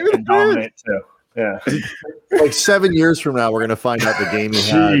and dominate too. Yeah. Like 7 years from now, we're going to find out the game he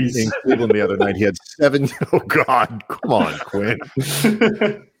had in Cleveland the other night. He had 7. Oh God, come on, Quinn.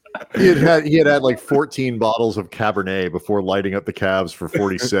 He had like 14 bottles of Cabernet before lighting up the Cavs for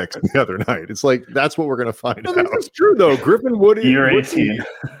 46 the other night. It's like, that's what we're going to find out. That's true though. Griffin Woodley, year 18.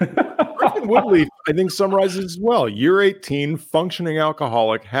 Griffin Woodley, I think, summarizes as well. Year 18, functioning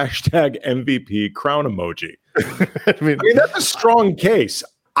alcoholic, #MVP, crown emoji. I mean, that's a strong case.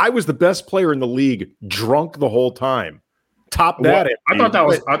 I was the best player in the league, drunk the whole time. Top that. I thought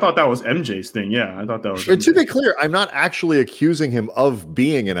that was MJ's thing. Yeah, I thought that was. And to be clear, I'm not actually accusing him of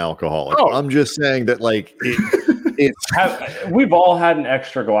being an alcoholic. Oh. I'm just saying that, like, we've all had an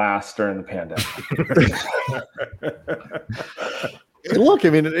extra glass during the pandemic. Look, I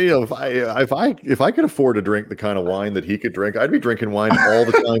mean, you know, if I could afford to drink the kind of wine that he could drink, I'd be drinking wine all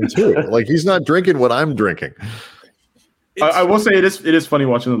the time too. Like, he's not drinking what I'm drinking. I will say it is funny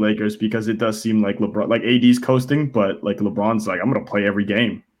watching the Lakers, because it does seem like LeBron, like AD's coasting, but like LeBron's like, I'm going to play every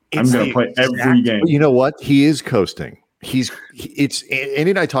game. I'm going to play every game. You know what? He is coasting.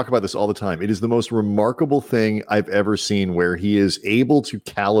 Andy and I talk about this all the time. It is the most remarkable thing I've ever seen, where he is able to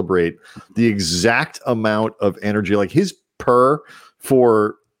calibrate the exact amount of energy, like his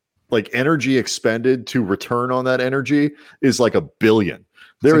for like energy expended to return on that energy is like $1 billion.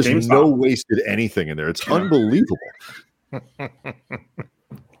 There is GameStop. No wasted anything in there. It's unbelievable.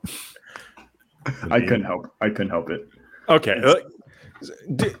 I couldn't help it. Okay.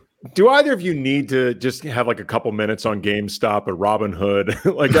 Do either of you need to just have like a couple minutes on GameStop or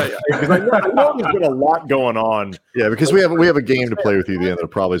Robinhood? Like, because I know there's been a lot going on. Yeah, because we have a game to play with you at the end that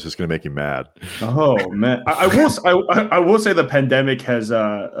probably is just going to make you mad. Oh man, I will say the pandemic has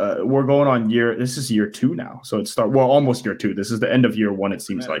we're going on this is year 2 now, so it's almost year 2. This is the end of year 1. It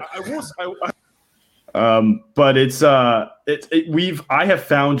seems like. But I have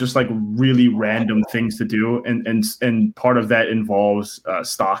found just like really random things to do, and part of that involves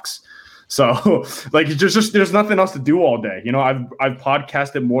stocks. So like, there's nothing else to do all day. You know, I've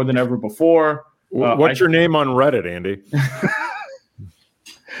podcasted more than ever before. What's your name on Reddit, Andy?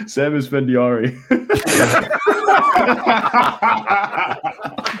 Sam Esfandiari.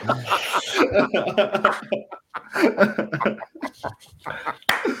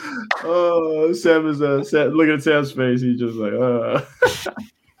 Oh, Sam is looking at Sam's face. He's just like,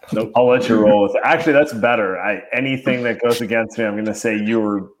 Nope. I'll let you roll with it. Actually, that's better. Anything that goes against me, I'm going to say you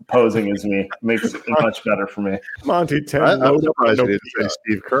were posing as me. Makes it much better for me. Monty, I'm surprised you didn't say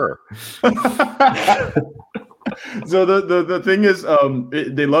Steve Kerr. So the thing is,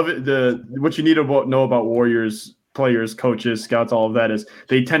 they love it. What you need to know about Warriors players, coaches, scouts, all of that is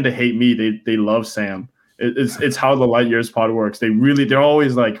they tend to hate me. They love Sam. It's how the Light Years pod works. They're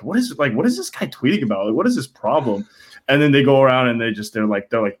always like, what is this guy tweeting about? Like, what is his problem? And then they go around and they're like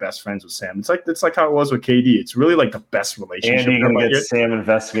best friends with Sam. It's like how it was with KD. It's really like the best relationship. Andy gonna get Sam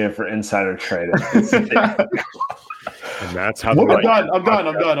investigated for insider trading. And that's how. I'm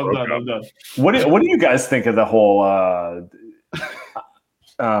done. What do you guys think of the whole?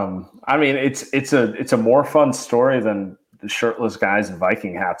 I mean, it's a more fun story than the shirtless guys in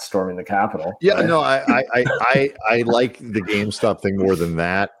Viking hats storming the Capitol. Yeah, right? no, I like the GameStop thing more than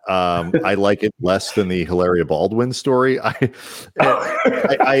that. I like it less than the Hilaria Baldwin story. I am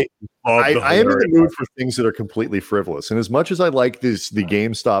in the mood for things that are completely frivolous. And as much as I like the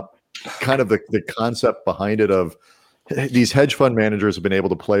GameStop kind of the concept behind it of these hedge fund managers have been able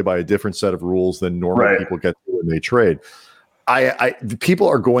to play by a different set of rules than normal people get to when they trade. People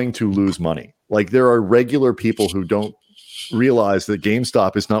are going to lose money. Like there are regular people who don't realize that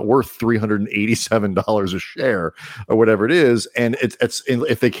GameStop is not worth $387 a share or whatever it is, and it's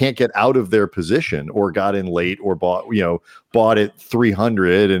if they can't get out of their position or got in late or bought at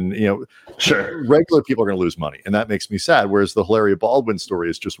 300, and sure, regular people are going to lose money, and that makes me sad. Whereas the Hilaria Baldwin story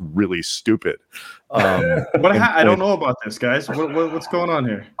is just really stupid. I don't know about this, guys. What's going on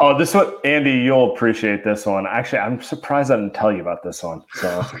here? Oh, this one, Andy, you'll appreciate this one. Actually, I'm surprised I didn't tell you about this one.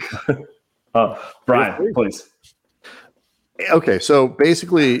 So, Brian, please. Okay, so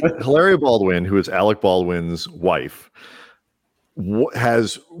basically, Hilaria Baldwin, who is Alec Baldwin's wife,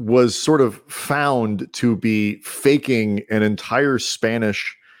 was sort of found to be faking an entire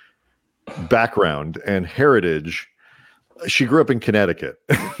Spanish background and heritage. She grew up in Connecticut,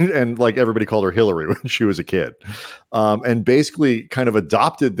 and like everybody called her Hillary when she was a kid, and basically kind of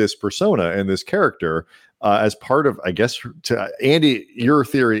adopted this persona and this character as part of, I guess, to Andy, your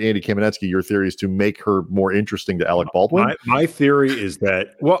theory, Andy Kamenetsky, your theory is to make her more interesting to Alec Baldwin. My theory is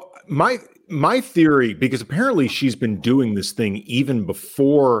that, well, my theory, because apparently she's been doing this thing even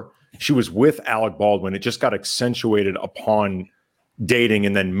before she was with Alec Baldwin. It just got accentuated upon dating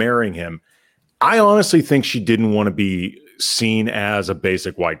and then marrying him. I honestly think she didn't want to be seen as a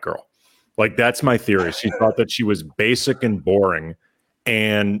basic white girl. Like, that's my theory. She thought that she was basic and boring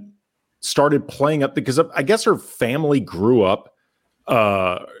and started playing up because I guess her family grew up.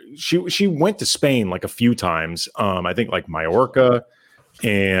 She went to Spain like a few times. I think like Mallorca,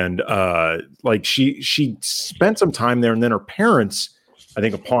 and like she spent some time there. And then her parents, I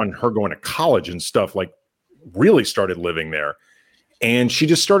think upon her going to college and stuff, like really started living there. And she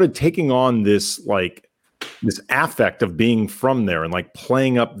just started taking on this affect of being from there and like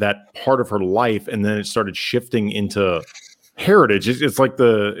playing up that part of her life. And then it started shifting into heritage. It's like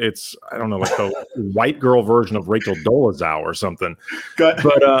I don't know, like the white girl version of Rachel Dolezal or something.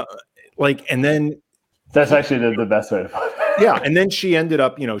 But and then that's actually the best way to put it. Yeah. And then she ended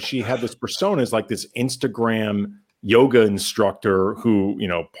up, she had this persona as like this Instagram yoga instructor who,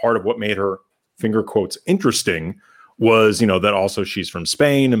 part of what made her finger quotes interesting was, that also she's from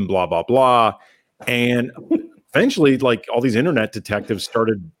Spain and blah, blah, blah. And eventually, like, all these internet detectives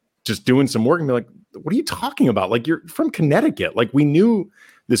started just doing some work and be like, what are you talking about? Like, you're from Connecticut. Like, we knew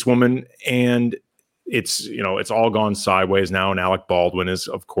this woman, and it's all gone sideways now. And Alec Baldwin is,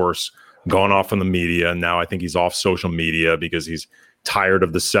 of course, gone off on the media. And now I think he's off social media because he's tired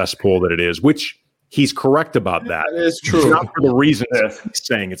of the cesspool that it is, which he's correct about that. That is true. It's not for the reason he's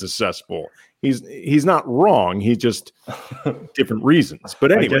saying it's a cesspool. He's not wrong. He just different reasons.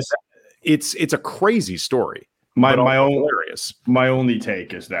 But anyway, it's a crazy story. My only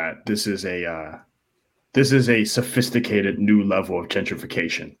take is that this is a sophisticated new level of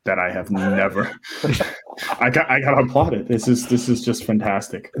gentrification that I have never. I got to applaud it. This is just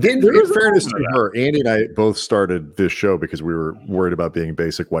fantastic. In fairness to her, Andy and I both started this show because we were worried about being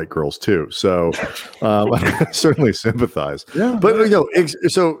basic white girls too. So I certainly sympathize. Yeah, but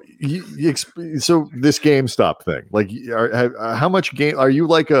so this GameStop thing, like, how much game are you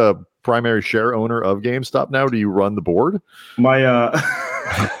like a primary share owner of GameStop now? Do you run the board? My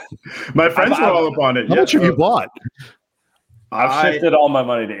friends were all up on it. How much have you bought? I've shifted all my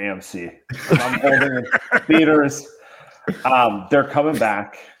money to AMC. I'm holding theaters. They're coming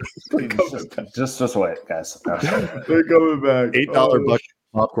back. Just wait, guys. They're coming back. $8 bucket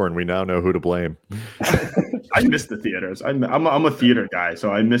popcorn. We now know who to blame. I miss the theaters. I'm a theater guy,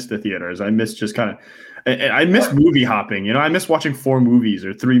 so I miss the theaters. I miss just kind of. And I miss movie hopping. You know, I miss watching 4 movies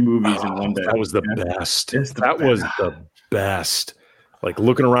or 3 movies in one day. That was the best. Was the best. Like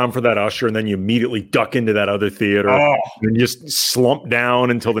looking around for that usher, and then you immediately duck into that other theater, and you just slump down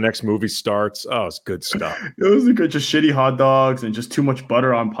until the next movie starts. Oh, it's good stuff. It was good, just shitty hot dogs and just too much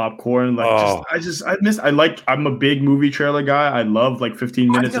butter on popcorn. Like, I'm a big movie trailer guy. I love like 15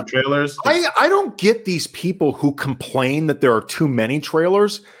 minutes of trailers. I don't get these people who complain that there are too many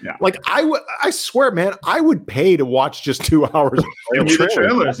trailers. Yeah. Like I swear, man, I would pay to watch just 2 hours of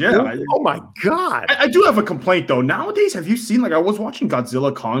trailers. Yeah. Oh my God. I do have a complaint though. Nowadays, have you seen, like, I was watching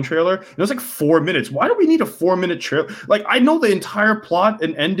Godzilla Kong trailer. It was like 4 minutes. Why do we need a 4-minute trailer? Like, I know the entire plot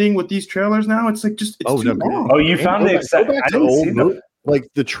and ending with these trailers now. It's like too long. Oh, you found the excitement. I didn't see them. Like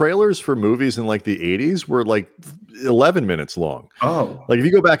the trailers for movies in like the 80s were like 11 minutes long. Oh, like if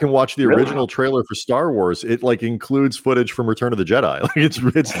you go back and watch the original trailer for Star Wars, it like includes footage from Return of the Jedi. Like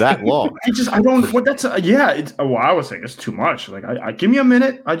it's that long. I was saying it's too much. Like I give me a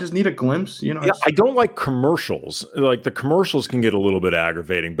minute. I just need a glimpse. You know. Yeah, I don't like commercials. Like the commercials can get a little bit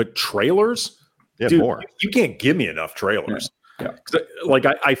aggravating, but trailers, dude, more. You can't give me enough trailers. Yeah. Like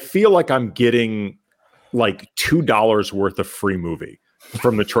I feel like I'm getting like $2 worth of free movie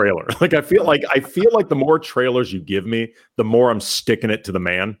from the trailer. Like I feel like the more trailers you give me, the more I'm sticking it to the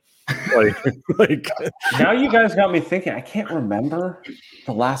man. Like now you guys got me thinking. I can't remember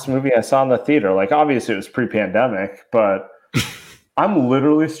the last movie I saw in the theater. Like obviously it was pre-pandemic, but I'm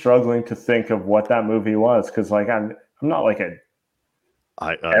literally struggling to think of what that movie was because like I'm not like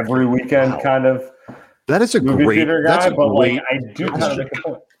every weekend kind of. That is a movie great theater guy, but like I do kind of make a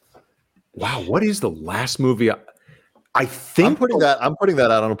point. Wow, what is the last movie? I think I'm putting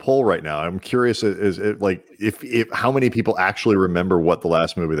that out on a poll right now. I'm curious if how many people actually remember what the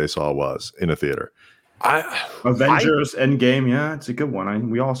last movie they saw was in a theater. Avengers Endgame, yeah, it's a good one.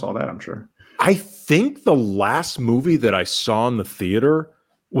 We all saw that, I'm sure. I think the last movie that I saw in the theater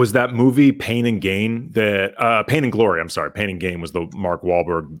was that movie Pain and Gain. Pain and Glory. I'm sorry, Pain and Gain was the Mark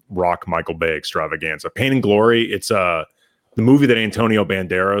Wahlberg, Rock, Michael Bay extravaganza. Pain and Glory. It's the movie that Antonio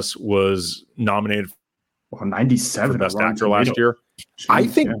Banderas was nominated for 97 Best Actor last year. Jeez, I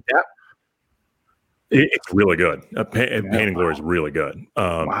think that it's really good. Pain and Glory is really good.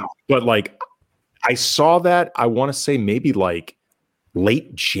 Wow. But like, I saw that, I want to say maybe like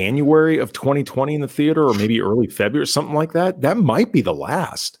late January of 2020 in the theater, or maybe early February, something like that. That might be the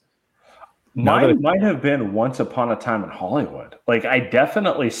last. Mine might have been Once Upon a Time in Hollywood. Like I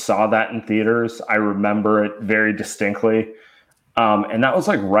definitely saw that in theaters. I remember it very distinctly. And that was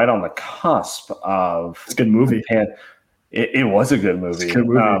like right on the cusp of it's a good movie. It was a good movie. It's a good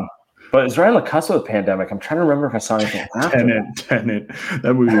movie. But it's right on the cusp of the pandemic. I'm trying to remember if I saw anything after Tenet.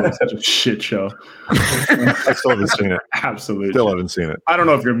 That movie was such a shit show. I still haven't seen it. Absolutely. Still haven't seen it. I don't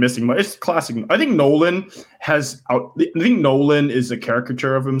know if you're missing much. It's classic. I think Nolan is a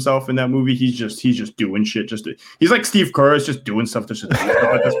caricature of himself in that movie. He's just doing shit. He's like Steve Kerr. Is just doing stuff at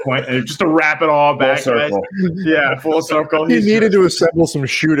this point. And just to wrap it all back. Full circle. Yeah, full circle. He needed to assemble some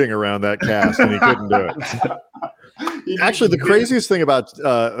shooting around that cast, and he couldn't do it. Actually, the craziest thing about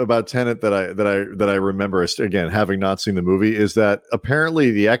Tenet that I remember, again, having not seen the movie, is that apparently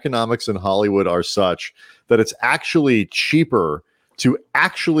the economics in Hollywood are such that it's actually cheaper to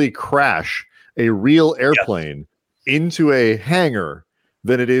actually crash a real airplane into a hangar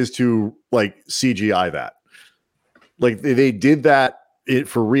than it is to like CGI that. Like they did that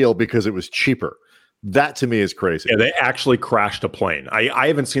for real because it was cheaper. That to me is crazy. Yeah, they actually crashed a plane. I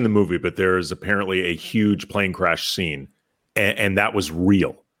haven't seen the movie, but there is apparently a huge plane crash scene, and that was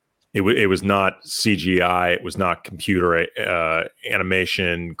real. It was not CGI. It was not computer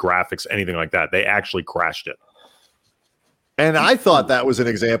animation, graphics, anything like that. They actually crashed it. And I thought that was an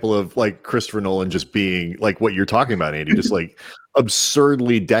example of like Christopher Nolan just being like what you're talking about, Andy, just like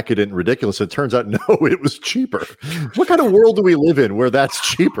absurdly decadent and ridiculous. It turns out, no, it was cheaper. What kind of world do we live in where that's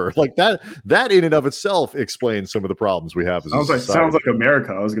cheaper? Like that in and of itself explains some of the problems we have. Sounds like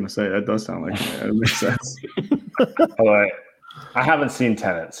America. I was going to say that does sound like it makes sense. All right. I haven't seen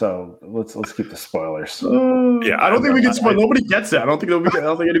Tenet, so let's keep the spoilers. I don't think we can spoil. Nobody gets it. I don't think anybody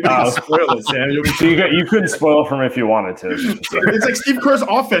can spoil it, Sam. So you couldn't spoil from if you wanted to. It's like Steve Kerr's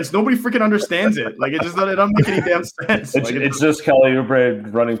offense. Nobody freaking understands it. Like it doesn't make any damn sense. It's just Kelly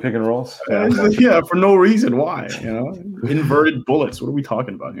Oubre running pick and rolls. Yeah, for no reason. Why? Inverted bullets. What are we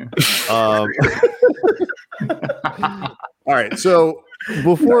talking about here? All right. So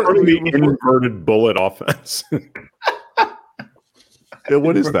before the inverted bullet offense.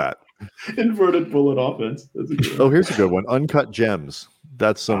 What is that? Inverted bullet offense. Here's a good one. Uncut Gems.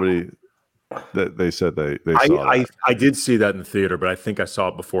 That's somebody. that they said they saw that. I did see that in the theater, but I think I saw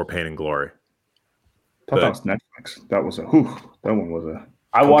it before Pain and Glory. I thought that was Netflix. That was that one was a.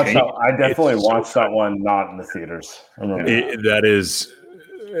 I watched that. I definitely watched that one, not in the theaters.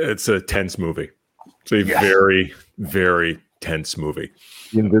 It's a tense movie. It's a very, very tense movie.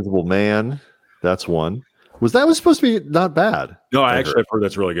 The Invisible Man. That's one. Was supposed to be not bad? No, I've heard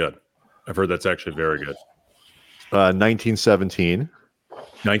that's really good. I've heard that's actually very good. 1917.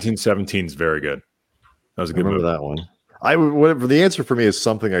 1917 is very good. That was a good movie. That one. The answer for me is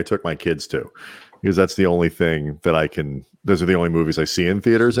something I took my kids to, because that's the only thing that I can. Those are the only movies I see in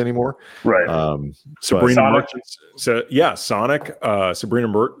theaters anymore. Right. Sabrina Merchant. So yeah, Sonic. Sabrina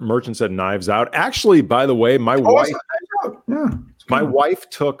Merchant said Knives Out. Actually, by the way, my wife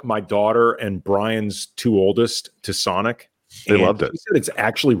took my daughter and Brian's two oldest to Sonic. They loved it. She said it's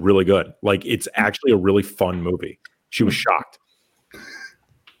actually really good. Like, it's actually a really fun movie. She was shocked.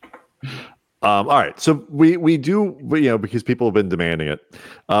 All right, so we do, because people have been demanding it.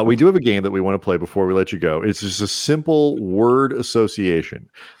 We do have a game that we want to play before we let you go. It's just a simple word association.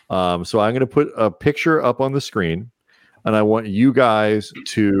 So I'm going to put a picture up on the screen, and I want you guys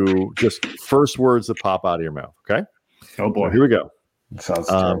to just first words that pop out of your mouth. Okay. Oh boy, here we go. Sounds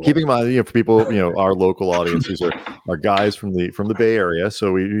keeping in mind, for people, our local audiences are guys from the Bay Area,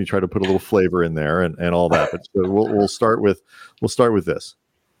 so we try to put a little flavor in there and all that. But so we'll start with this.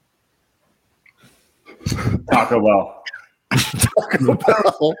 Taco Bell. Taco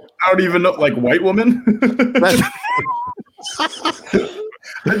Bell. I don't even know, like white woman.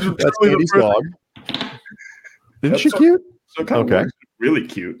 That's Andy's dog. Isn't she cute? So kind of really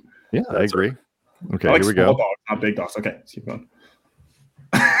cute. Yeah, I agree. Okay, I like here we small go. Dogs, not big dogs. Okay, let's keep going.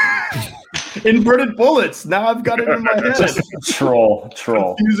 Inverted bullets. Now I've got it in my head. Troll.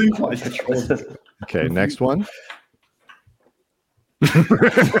 Confusing. Okay, next one.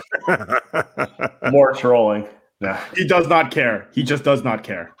 More trolling. No. He does not care. He just does not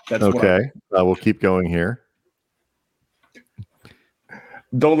care. That's okay. We'll keep going here.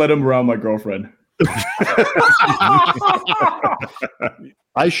 Don't let him around my girlfriend.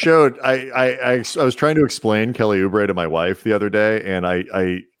 I was trying to explain Kelly Oubre to my wife the other day, and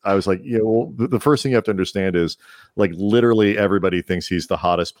I was like, the first thing you have to understand is, like, literally everybody thinks he's the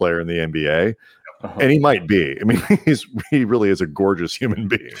hottest player in the NBA. And he might be. I mean, he really is a gorgeous human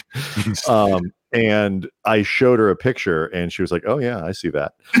being. And I showed her a picture, and she was like, "Oh yeah, I see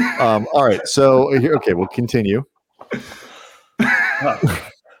that." All right, so here, okay, we'll continue.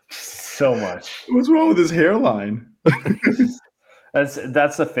 So much. What's wrong with his hairline?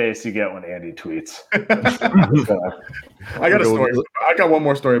 That's the face you get when Andy tweets. I got a story. I got one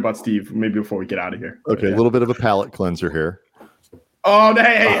more story about Steve. Maybe before we get out of here. Okay, a little bit of a palate cleanser here. Oh,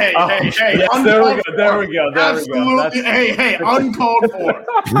 hey! Yes, there we go. Absolutely. Hey, uncalled for.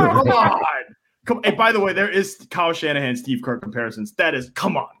 Come on. Hey, by the way, there is Kyle Shanahan, Steve Kerr comparisons. That is,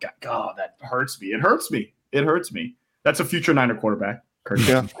 come on, God, that hurts me. It hurts me. That's a future Niner quarterback.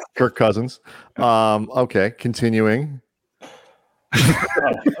 Kirk Cousins. Okay, continuing.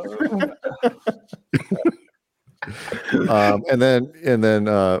 And then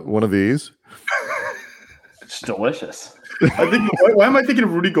one of these. It's delicious. I think. Why am I thinking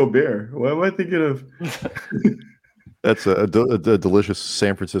of Rudy Gobert? Why am I thinking of? That's a delicious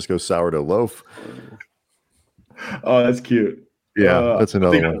San Francisco sourdough loaf. Oh, that's cute. Yeah, that's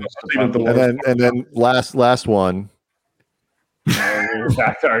another one. And then last one.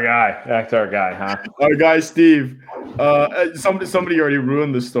 Back to our guy, huh? Our guy Steve. Somebody already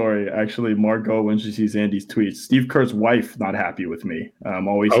ruined the story. Actually, Margot, when she sees Andy's tweets, Steve Kerr's wife not happy with me. I'm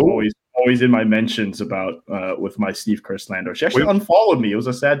always in my mentions about with my Steve Kerr slander. She actually unfollowed me. It was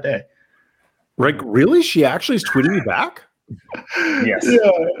a sad day. Like, really? She actually is tweeting you back?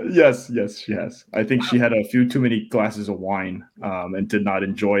 Yes. Yes, she has. I think she had a few too many glasses of wine and did not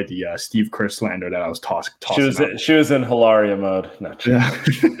enjoy the Steve Kerr slander that I was tossing. She was in Hilaria mode. No,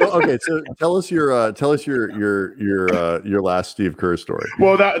 well, okay, so tell us your last Steve Kerr story.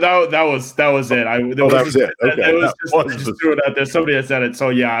 Well, that was it. That was it. Okay, it was just doing that. There's somebody that said it. So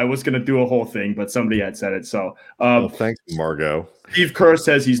yeah, I was gonna do a whole thing, but somebody had said it. So thanks, Margot. Steve Kerr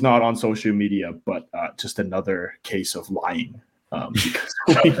says he's not on social media, but just another case of lying. Because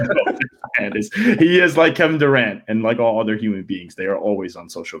he is like Kevin Durant and like all other human beings. They are always on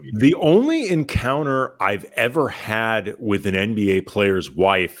social media. The only encounter I've ever had with an NBA player's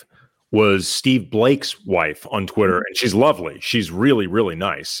wife was Steve Blake's wife on Twitter, and she's lovely. She's really, really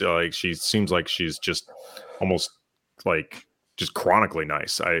nice. Like, she seems like she's just almost like just chronically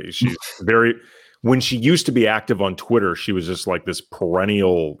nice. She's very. When she used to be active on Twitter, she was just like this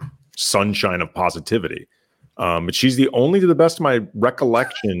perennial sunshine of positivity. But she's the only, to the best of my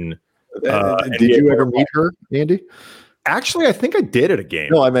recollection, Did you ever meet her, Andy? Actually, I think I did at a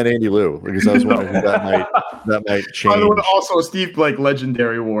game. No, I meant Andy Lou because I was wondering who that might change. By the way, also Steve Blake,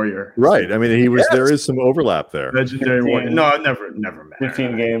 legendary warrior. Right. I mean, he was. Yes. There is some overlap there. Legendary warrior. No, never met.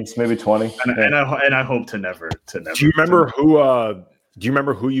 15 games, maybe 20. And I hope to never. Do you remember who? Do you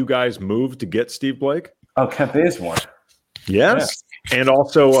remember who you guys moved to get Steve Blake? Oh, Kent Bazemore. Yes, and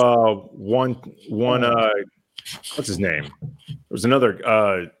also one. What's his name? There was another.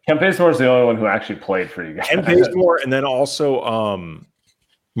 Kent Bazemore is the only one who actually played for you guys. Kent Bazemore, and then also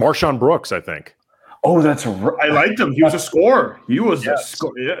Marshawn Brooks, I think. Oh, that's right. I liked him. He was a scorer. He was a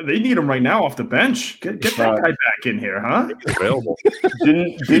scorer. Yeah, they need him right now off the bench. Get that guy back in here, huh? He's available.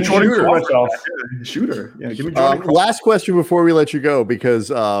 didn't shooter. Yeah, give me last question before we let you go,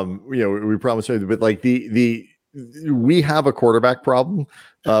 because we promised you, but like we have a quarterback problem.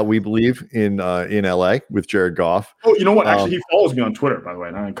 We believe in LA with Jared Goff. Oh, you know what? Actually, he follows me on Twitter, by the way.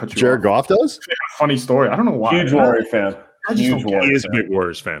 And I cut you Jared off. Goff does? Yeah, funny story. I don't know why. Huge Warrior fan. He is a big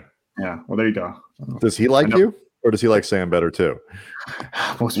Warriors fan. Yeah. Well, there you go. Does he like you, or does he like Sam better too?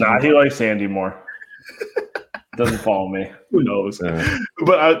 Nah, he likes Andy more. Doesn't follow me. Who knows?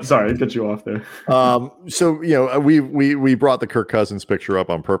 But sorry, I cut you off there. So we brought the Kirk Cousins picture up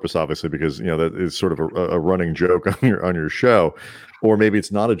on purpose, obviously, because that is sort of a running joke on your show, or maybe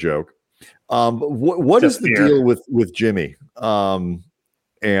it's not a joke. What is the deal with Jimmy and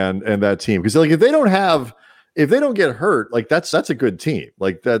that team? Because like if they don't get hurt, like that's a good team.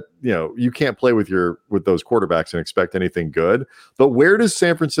 Like that, you can't play with those quarterbacks and expect anything good. But where does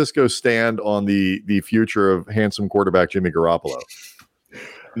San Francisco stand on the future of handsome quarterback Jimmy Garoppolo?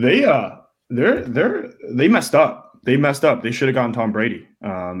 They messed up. They should have gotten Tom Brady.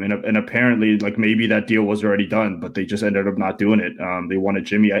 And apparently, like maybe that deal was already done, but they just ended up not doing it. They wanted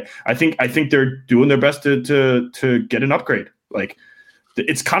Jimmy. I think they're doing their best to get an upgrade. Like.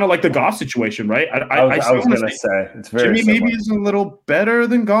 It's kind of like the Goff situation, right? I was going to say it's very Jimmy similar. Maybe is a little better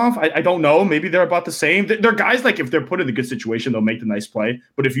than Goff. I don't know. Maybe they're about the same. They're guys like if they're put in a good situation, they'll make the nice play.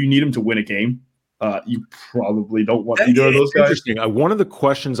 But if you need them to win a game, you probably don't want either of those guys. Interesting. One of the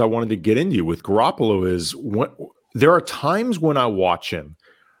questions I wanted to get into with Garoppolo is there are times when I watch him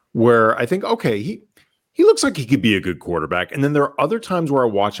where I think, okay, he looks like he could be a good quarterback, and then there are other times where I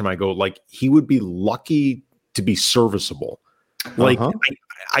watch him, I go like he would be lucky to be serviceable. Like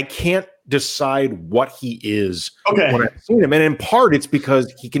I can't decide what he is when I've seen him, and in part it's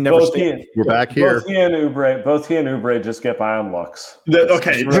because he can never stay. We're back here. Both he and Oubre just get by on looks.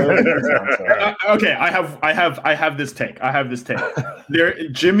 Okay. I have this take.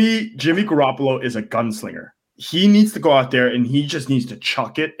 Jimmy Garoppolo is a gunslinger. He needs to go out there and he just needs to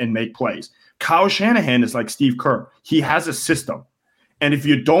chuck it and make plays. Kyle Shanahan is like Steve Kerr. He has a system, and if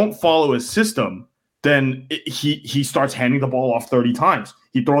you don't follow his system, then he starts handing the ball off 30 times.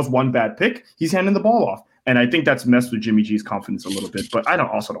 He throws one bad pick, he's handing the ball off. And I think that's messed with Jimmy G's confidence a little bit. But I don't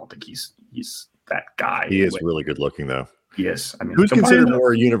think he's that guy. He is really good looking, though. Yes. I mean, who's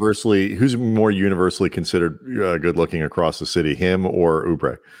more universally considered good looking across the city, him or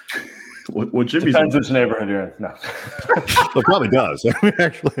Oubre? Well, Jimmy's depends which neighborhood you're in. No, it probably does.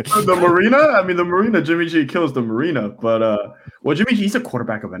 Actually, the Marina. Jimmy G kills the Marina, but Jimmy G, he's a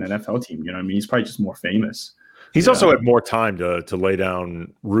quarterback of an NFL team. You know what I mean? He's probably just more famous. He's also had more time to lay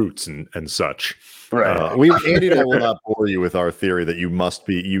down roots and such. Right. Andy and I will not bore you with our theory that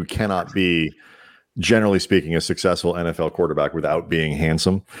you cannot be, generally speaking, a successful NFL quarterback without being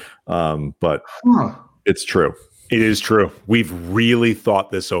handsome. But it's true. It is true. We've really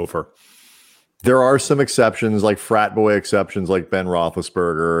thought this over. There are some exceptions, like frat boy exceptions, like Ben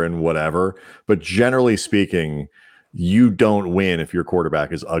Roethlisberger and whatever. But generally speaking, you don't win if your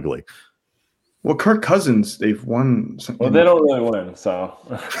quarterback is ugly. Well, Kirk Cousins, they've won. Well, they don't really win, so.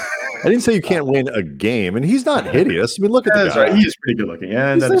 I didn't say you can't win a game, and he's not hideous. I mean, look at the guy. Right. He is pretty good looking.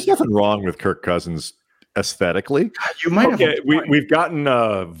 Yeah, there's nothing wrong with Kirk Cousins aesthetically. You might have. We've gotten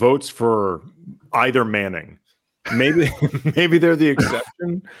votes for either Manning. Maybe they're the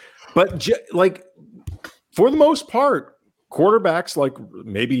exception. But for the most part, quarterbacks like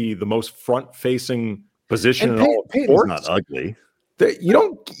maybe the most front-facing position in all of sports. Not ugly.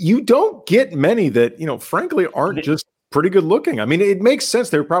 You don't get many that frankly aren't just pretty good looking. I mean, it makes sense.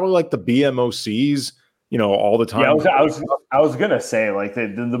 They're probably like the BMOCs, all the time. Yeah, I was gonna say like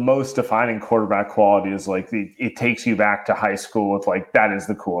the most defining quarterback quality is like it takes you back to high school with like that is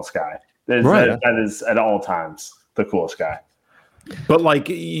the coolest guy. That is at all times the coolest guy. But like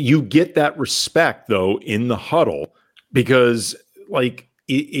you get that respect though in the huddle because like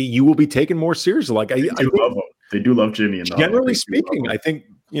you will be taken more seriously. Like I love him. They do love Jimmy. Generally speaking, I think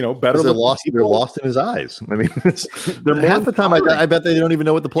better. They're lost in his eyes. I mean, half the time I bet they don't even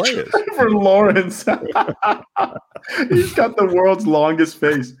know what the play is. For Lawrence, he's got the world's longest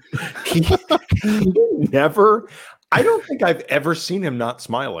face. I don't think I've ever seen him not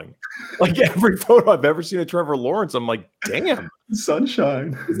smiling. Like every photo I've ever seen of Trevor Lawrence, I'm like, damn,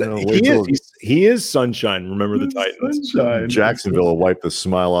 sunshine. He is sunshine. Remember the Titans. Sunshine. Jacksonville will wipe the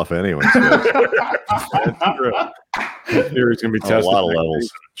smile off anyone. So. That's true. Theory's gonna be tested. A lot of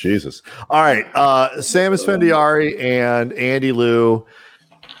levels. Jesus. All right, Sam Esfandiari and Andy Liu.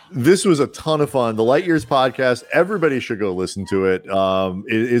 This was a ton of fun. The Light Years podcast. Everybody should go listen to it.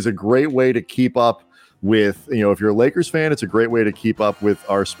 It is a great way to keep up with, if you're a Lakers fan, it's a great way to keep up with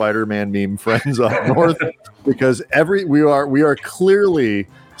our Spider-Man meme friends up north, because we are clearly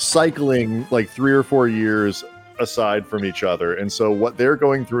cycling like 3 or 4 years aside from each other. And so what they're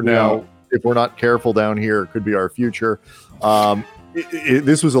going through now, if we're not careful down here, could be our future.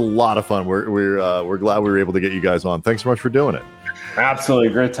 This was a lot of fun. We're glad we were able to get you guys on. Thanks so much for doing it. Absolutely.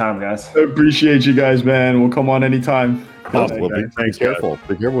 Great time, guys. I appreciate you guys, man. We'll come on anytime. Be careful.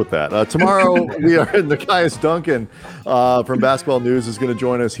 Be careful with that. Tomorrow we are in Nikias Duncan from Basketball News is going to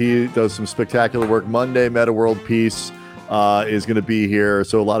join us. He does some spectacular work. Monday, Meta World Peace is going to be here.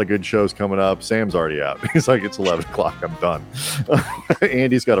 So a lot of good shows coming up. Sam's already out. He's like, it's 11 o'clock. I'm done.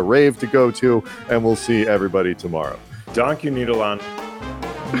 Andy's got a rave to go to, and we'll see everybody tomorrow. Dank you, Niederland.